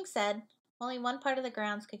that being said, only one part of the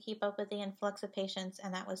grounds could keep up with the influx of patients,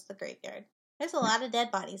 and that was the graveyard. There's a lot of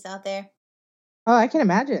dead bodies out there. Oh, I can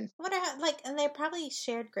imagine. I wonder how, like, and they probably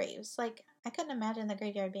shared graves. Like, I couldn't imagine the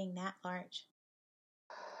graveyard being that large.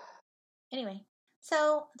 Anyway,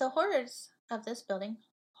 so the horrors of this building,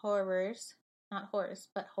 horrors, not horrors,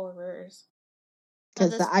 but horrors of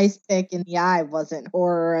Because this the ice pick in the eye wasn't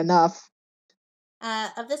horror enough.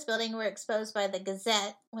 of this building were exposed by the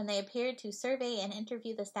Gazette when they appeared to survey and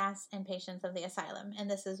interview the staff and patients of the asylum. And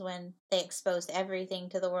this is when they exposed everything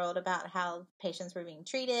to the world about how patients were being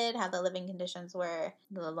treated, how the living conditions were,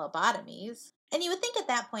 the lobotomies. And you would think at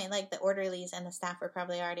that point, like, the orderlies and the staff were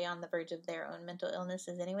probably already on the verge of their own mental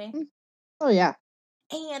illnesses anyway. Oh yeah.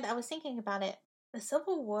 And I was thinking about it. The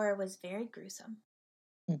Civil War was very gruesome.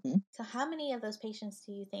 Mm-hmm. So how many of those patients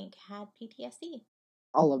do you think had PTSD?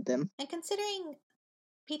 All of them. And considering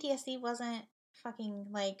PTSD wasn't fucking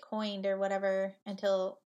like coined or whatever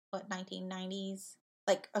until what, 1990s,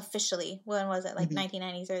 like officially, when was it, like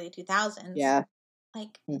 1990s, early 2000s? Yeah.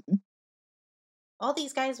 Like Mm-hmm. all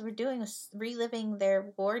these guys were doing was reliving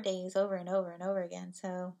their war days over and over and over again.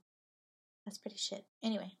 So that's pretty shit.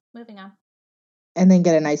 Anyway, moving on. And then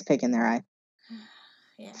get a nice pick in their eye.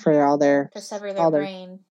 Yeah, For all their to sever their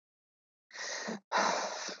brain.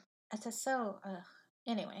 It's just so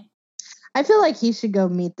anyway, I feel like he should go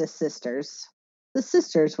meet the sisters. The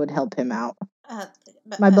sisters would help him out.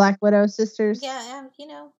 but, My Black Widow sisters. Yeah, you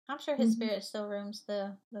know, I'm sure his spirit still roams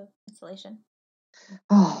the installation.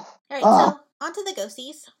 Oh. All right, so on to the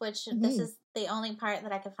ghosties, which this Mhm. is the only part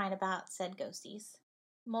that I could find about said ghosties.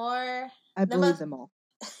 I believe them all.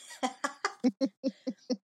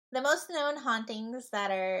 The most known hauntings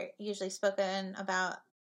that are usually spoken about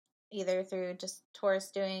either through just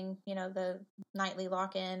tourists doing, you know, the nightly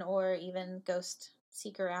lock-in or even ghost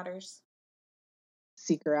seeker outers.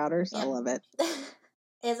 Seeker outers. Yeah. I love it.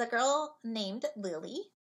 Is a girl named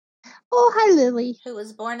Lily. Oh, hi, Lily. Who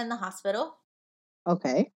was born in the hospital.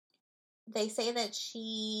 Okay. They say that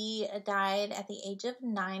she died at the age of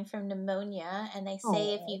 9 from pneumonia, and they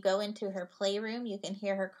say if you go into her playroom, you can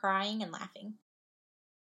hear her crying and laughing.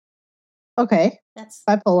 Okay. That's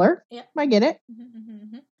bipolar. Yep. I get it.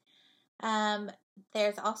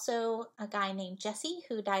 There's also a guy named Jesse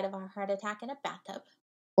who died of a heart attack in a bathtub.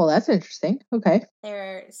 Well, that's interesting. Okay. There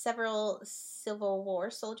are several Civil War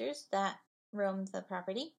soldiers that roam the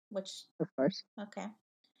property, which... Of course. Okay.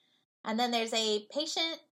 And then there's a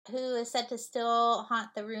patient who is said to still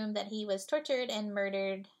haunt the room that he was tortured and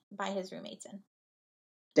murdered by his roommates in.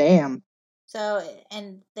 Damn. So,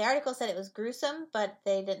 and the article said it was gruesome, but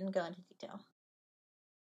they didn't go into detail.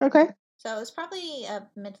 Okay. So it was probably a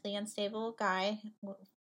mentally unstable guy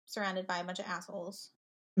surrounded by a bunch of assholes.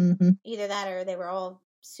 Mm-hmm. Either that or they were all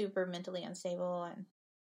super mentally unstable and...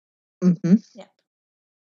 Mm-hmm. Yep.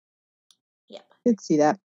 Could see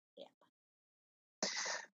that. Yep.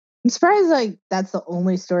 I'm surprised, like, that's the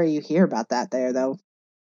only story you hear about that there, though.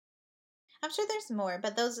 I'm sure there's more,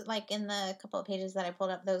 but those, like, in the couple of pages that I pulled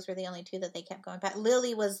up, those were the only two that they kept going back.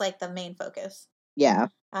 Lily was, like, the main focus. Yeah.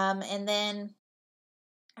 And then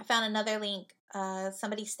I found another link.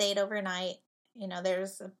 Somebody stayed overnight. You know,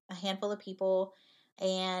 there's a handful of people,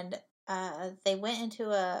 and they went into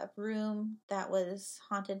a room that was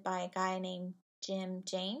haunted by a guy named Jim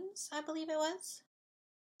James, I believe it was.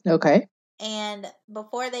 Okay. And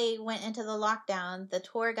before they went into the lockdown, the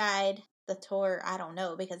tour guide, I don't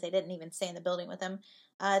know because they didn't even stay in the building with him,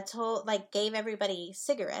 gave everybody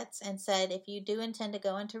cigarettes and said, if you do intend to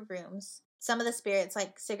go into rooms, some of the spirits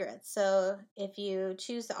like cigarettes. So if you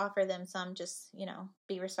choose to offer them some, just, you know,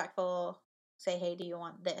 be respectful, say, hey, do you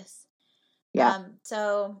want this? Yeah.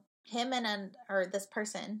 So him or this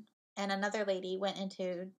person and another lady went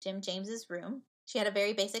into Jim James's room. She had a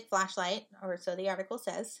very basic flashlight, or so the article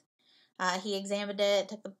says. He examined it,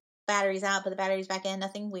 took the batteries out, put the batteries back in,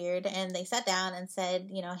 nothing weird. And they sat down and said,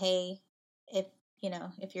 hey,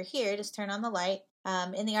 if you're here, just turn on the light.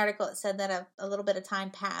 In the article, it said that a little bit of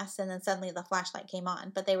time passed, and then suddenly the flashlight came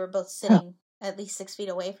on, but they were both sitting at least 6 feet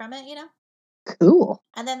away from it, Cool.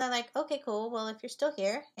 And then they're like, okay, cool. Well, if you're still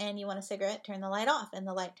here and you want a cigarette, turn the light off. And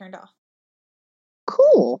the light turned off.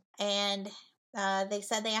 Cool. And they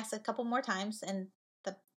said they asked a couple more times, and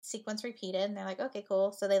the sequence repeated. And they're like, okay,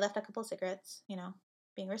 cool. So they left a couple cigarettes,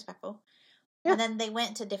 being respectful. Yeah. And then they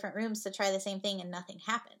went to different rooms to try the same thing, and nothing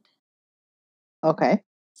happened. Okay.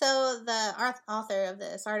 So the author of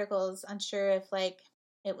this article is unsure if,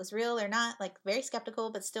 it was real or not, very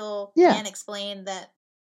skeptical, but still can't explain that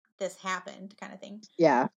this happened, kind of thing.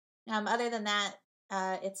 Yeah. Other than that,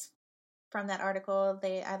 it's from that article,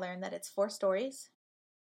 I learned that it's 4 stories.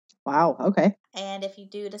 Wow, okay. And if you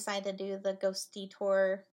do decide to do the ghost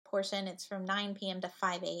detour portion, it's from 9 p.m. to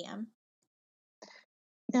 5 a.m.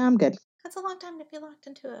 Yeah, I'm good. That's a long time to be locked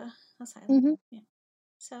into a asylum. Mm-hmm. Yeah.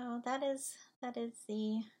 So that is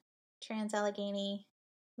the Trans-Allegheny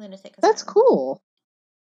Lunatic Asylum. That's cool.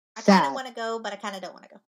 I kind of want to go, but I kind of don't want to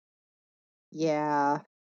go. Yeah.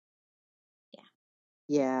 Yeah.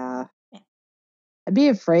 Yeah. Yeah. I'd be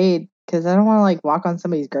afraid because I don't want to walk on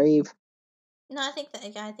somebody's grave. No, I think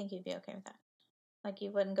you'd be okay with that.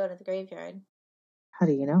 You wouldn't go to the graveyard. How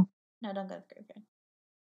do you know? No, don't go to the graveyard.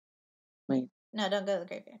 Wait. No, don't go to the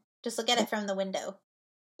graveyard. Just look at it from the window.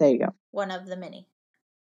 There you go. One of the many.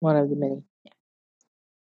 One of the many.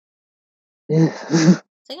 Yeah.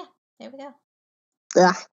 So yeah, there we go.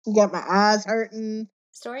 You got my eyes hurting.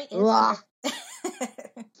 Story is over.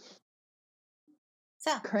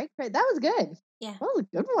 So Craig, that was good. Yeah. That was a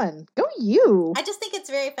good one. Go you. I just think it's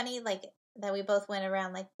very funny, that we both went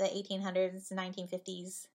around the 1800s,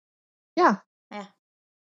 1950s. Yeah. Yeah.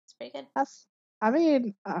 It's pretty good.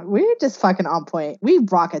 We're just fucking on point. We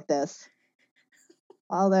rock at this.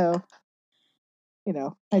 Although,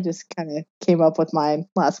 I just kind of came up with mine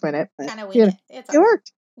last minute. Kind of weird. It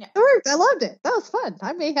worked. Yeah. It worked. I loved it. That was fun.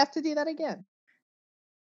 I may have to do that again.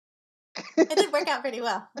 It did work out pretty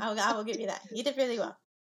well. I will give you that. You did really well.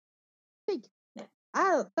 Thank you. Yeah.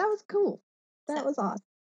 That was cool. That was awesome.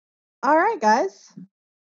 All right, guys.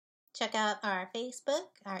 Check out our Facebook,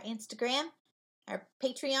 our Instagram, our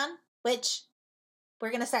Patreon, which we're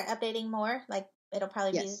going to start updating more. It'll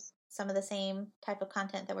probably be some of the same type of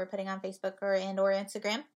content that we're putting on Facebook or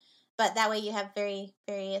Instagram. But that way you have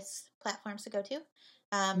various platforms to go to.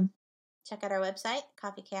 Check out our website,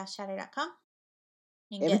 coffeechaoschatter.com.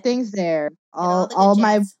 Everything's there. All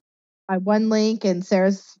my one link and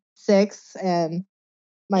Sarah's 6 and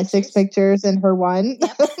my pictures. 6 pictures and her 1.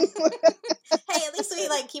 Yep. Hey, at least we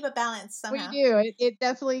keep a balance somehow. We do. It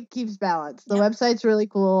definitely keeps balance. The website's really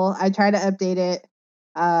cool. I try to update it.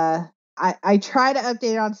 I try to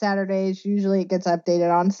update it on Saturdays. Usually it gets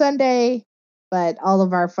updated on Sunday, but all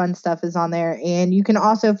of our fun stuff is on there. And you can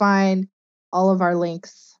also find all of our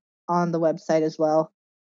links on the website as well.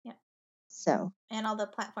 Yeah. So. And all the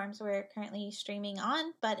platforms we're currently streaming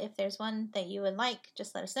on. But if there's one that you would like,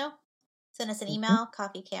 just let us know. Send us an email,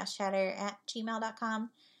 coffeechaoschatter@gmail.com,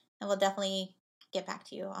 and we'll definitely get back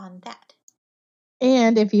to you on that.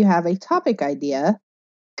 And if you have a topic idea,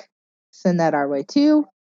 send that our way too.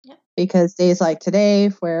 Yep. Because days like today,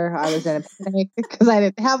 where I was in a panic because I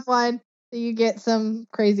didn't have one, so you get some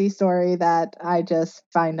crazy story that I just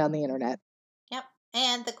find on the internet. Yep.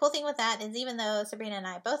 And the cool thing with that is even though Sabrina and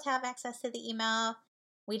I both have access to the email,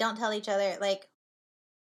 we don't tell each other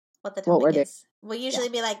what the topic is. We'll usually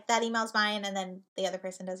be that email's mine, and then the other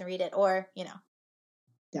person doesn't read it, or, Yeah.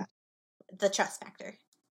 The trust factor.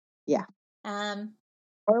 Yeah.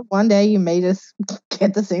 Or one day you may just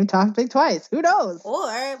get the same topic twice. Who knows?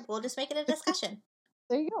 Or we'll just make it a discussion.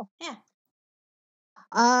 There you go. Yeah.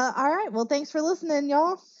 All right. Well, thanks for listening,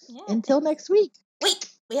 y'all. Yeah. Until next week. Wait,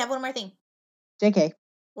 we have one more thing. JK.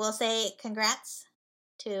 We'll say congrats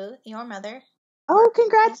to your mother. Oh,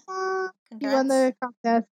 congrats, Mom. Congrats. You won the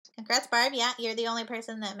contest. Congrats, Barb. Yeah, you're the only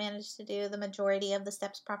person that managed to do the majority of the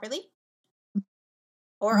steps properly.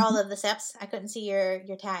 Or all of the steps. I couldn't see your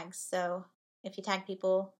tags, so if you tag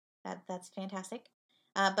people, that's fantastic.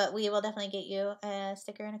 But we will definitely get you a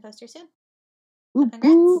sticker and a coaster soon. So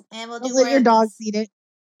congrats. And we'll Don't let your dog eat it.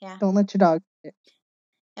 Yeah. Don't let your dog eat it.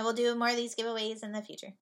 And we'll do more of these giveaways in the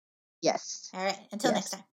future. Yes. All right. Until next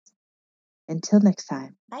time. Until next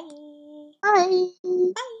time. Bye. Bye.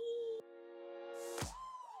 Bye.